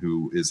someone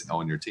who is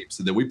on your team.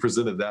 So then we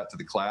presented that to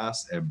the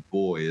class, and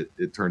boy,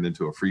 it turned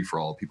into a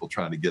free-for-all, people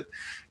trying to get,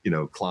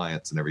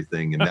 clients and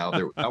everything. And now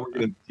we're going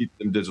to teach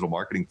them digital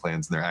marketing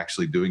plans, and they're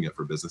actually doing it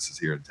for businesses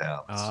here in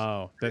town.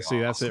 That's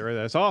it right there.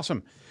 That's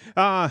awesome.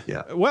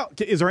 Yeah. Well,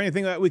 is there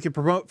anything that we could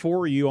promote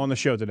for you on the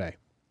show today?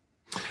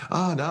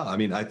 No, I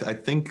mean, I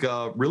think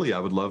really I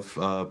would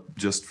love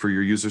just for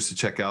your users to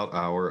check out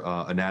our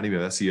Anatomy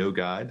of SEO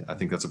guide. I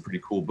think that's a pretty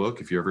cool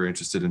book if you're ever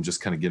interested in just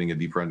kind of getting a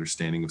deeper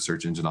understanding of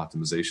search engine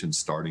optimization,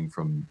 starting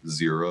from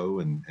zero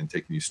and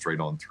taking you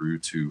straight on through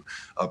to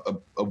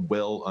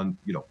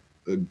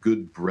a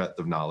good breadth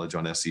of knowledge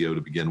on SEO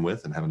to begin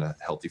with and having a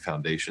healthy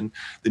foundation.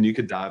 Then you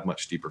could dive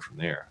much deeper from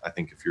there. I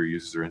think if your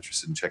users are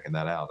interested in checking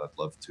that out, I'd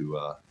love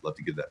to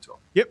give that to them.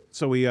 Yep.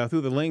 So we threw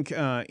the link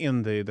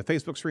in the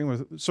Facebook stream.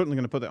 We're certainly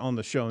going to put that on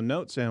the show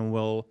notes, and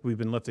we've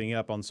been lifting it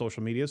up on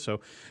social media. So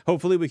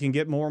hopefully we can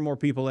get more and more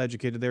people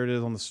educated. There it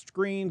is on the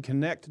screen,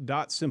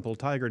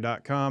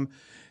 connect.simpletiger.com.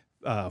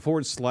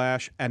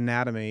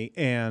 /anatomy.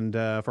 And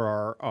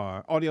for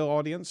our audio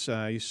audience,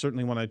 you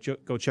certainly want to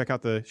go check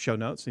out the show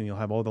notes, and you'll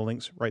have all the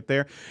links right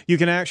there. You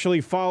can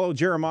actually follow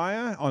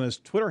Jeremiah on his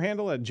Twitter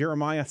handle at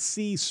Jeremiah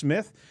C.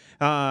 Smith,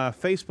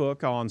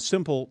 Facebook on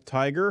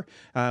SimpleTiger,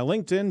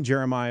 LinkedIn,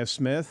 Jeremiah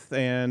Smith,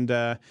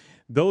 and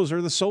those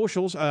are the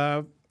socials.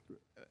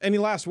 Any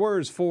last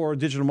words for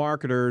digital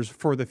marketers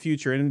for the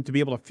future and to be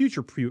able to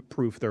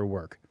future-proof their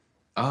work?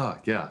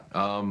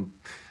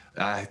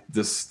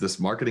 This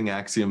marketing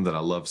axiom that I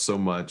love so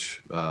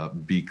much,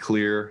 be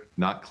clear,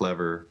 not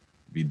clever,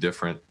 be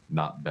different,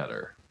 not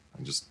better.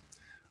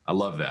 I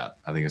love that.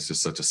 I think it's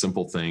just such a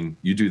simple thing.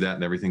 You do that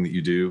in everything that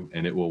you do,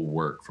 and it will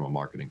work from a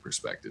marketing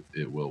perspective.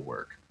 It will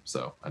work.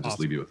 So I just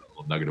leave you with a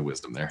little nugget of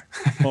wisdom there.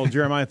 Well,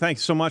 Jeremiah,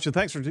 thanks so much. And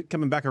thanks for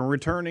coming back and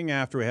returning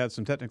after we had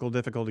some technical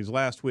difficulties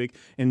last week.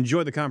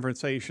 Enjoyed the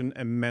conversation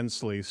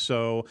immensely.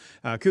 So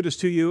kudos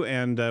to you.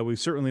 And we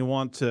certainly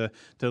want to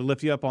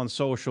lift you up on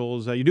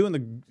socials. You're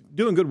doing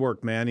good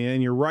work, man.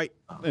 And you're right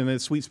in the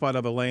sweet spot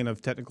of a lane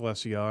of technical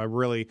SEO. I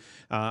really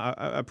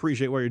I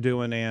appreciate what you're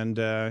doing. And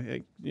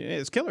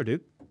it's killer,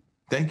 dude.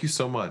 Thank you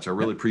so much. I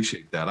really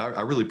appreciate that.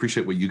 I really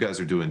appreciate what you guys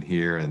are doing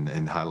here and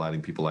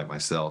highlighting people like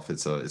myself.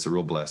 It's a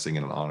real blessing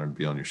and an honor to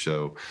be on your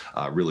show.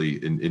 I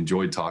really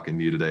enjoyed talking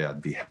to you today.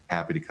 I'd be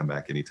happy to come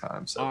back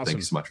anytime. So Thank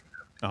you so much.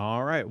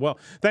 All right. Well,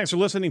 thanks for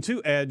listening to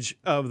Edge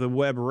of the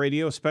Web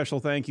Radio. Special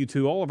thank you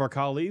to all of our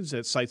colleagues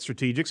at Site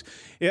Strategics.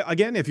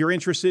 Again, if you're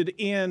interested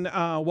in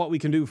what we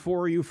can do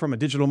for you from a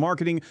digital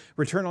marketing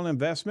return on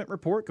investment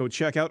report, go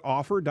check out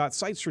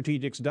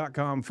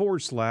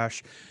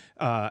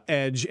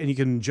offer.sitestrategics.com/edge, and you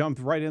can jump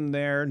right in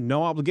there.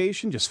 No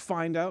obligation. Just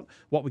find out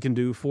what we can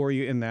do for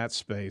you in that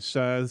space.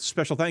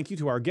 Special thank you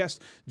to our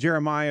guest,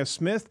 Jeremiah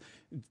Smith.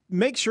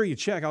 Make sure you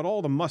check out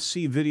all the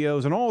must-see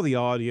videos and all the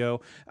audio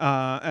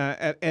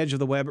at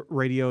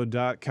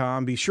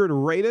edgeofthewebradio.com. Be sure to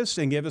rate us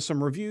and give us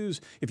some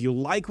reviews if you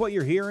like what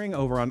you're hearing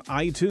over on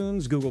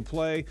iTunes, Google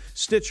Play,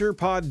 Stitcher,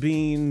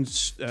 Podbean.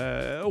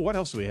 What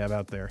else do we have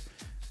out there?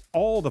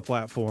 All the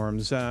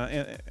platforms.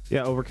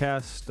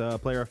 Overcast,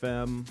 Player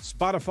FM,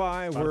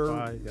 Spotify.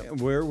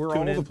 We're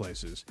all over the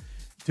places.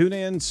 Tune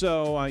in,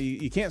 so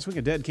you can't swing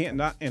a dead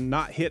cat and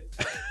not hit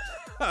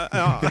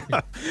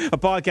a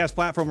podcast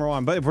platform we're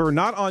on. But if we're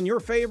not on your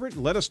favorite,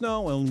 let us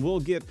know, and we'll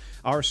get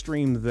our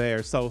stream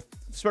there. So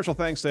special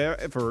thanks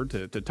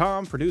to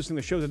Tom producing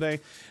the show today.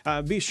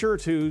 Be sure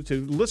to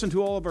listen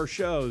to all of our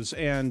shows,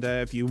 and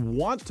if you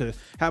want to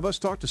have us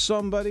talk to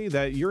somebody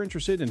that you're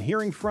interested in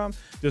hearing from,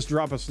 just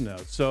drop us a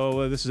note.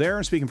 So this is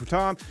Aaron speaking for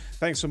Tom.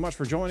 Thanks so much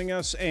for joining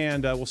us,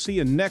 and we'll see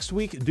you next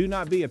week. Do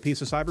not be a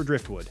piece of cyber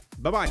driftwood.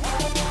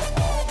 Bye-bye.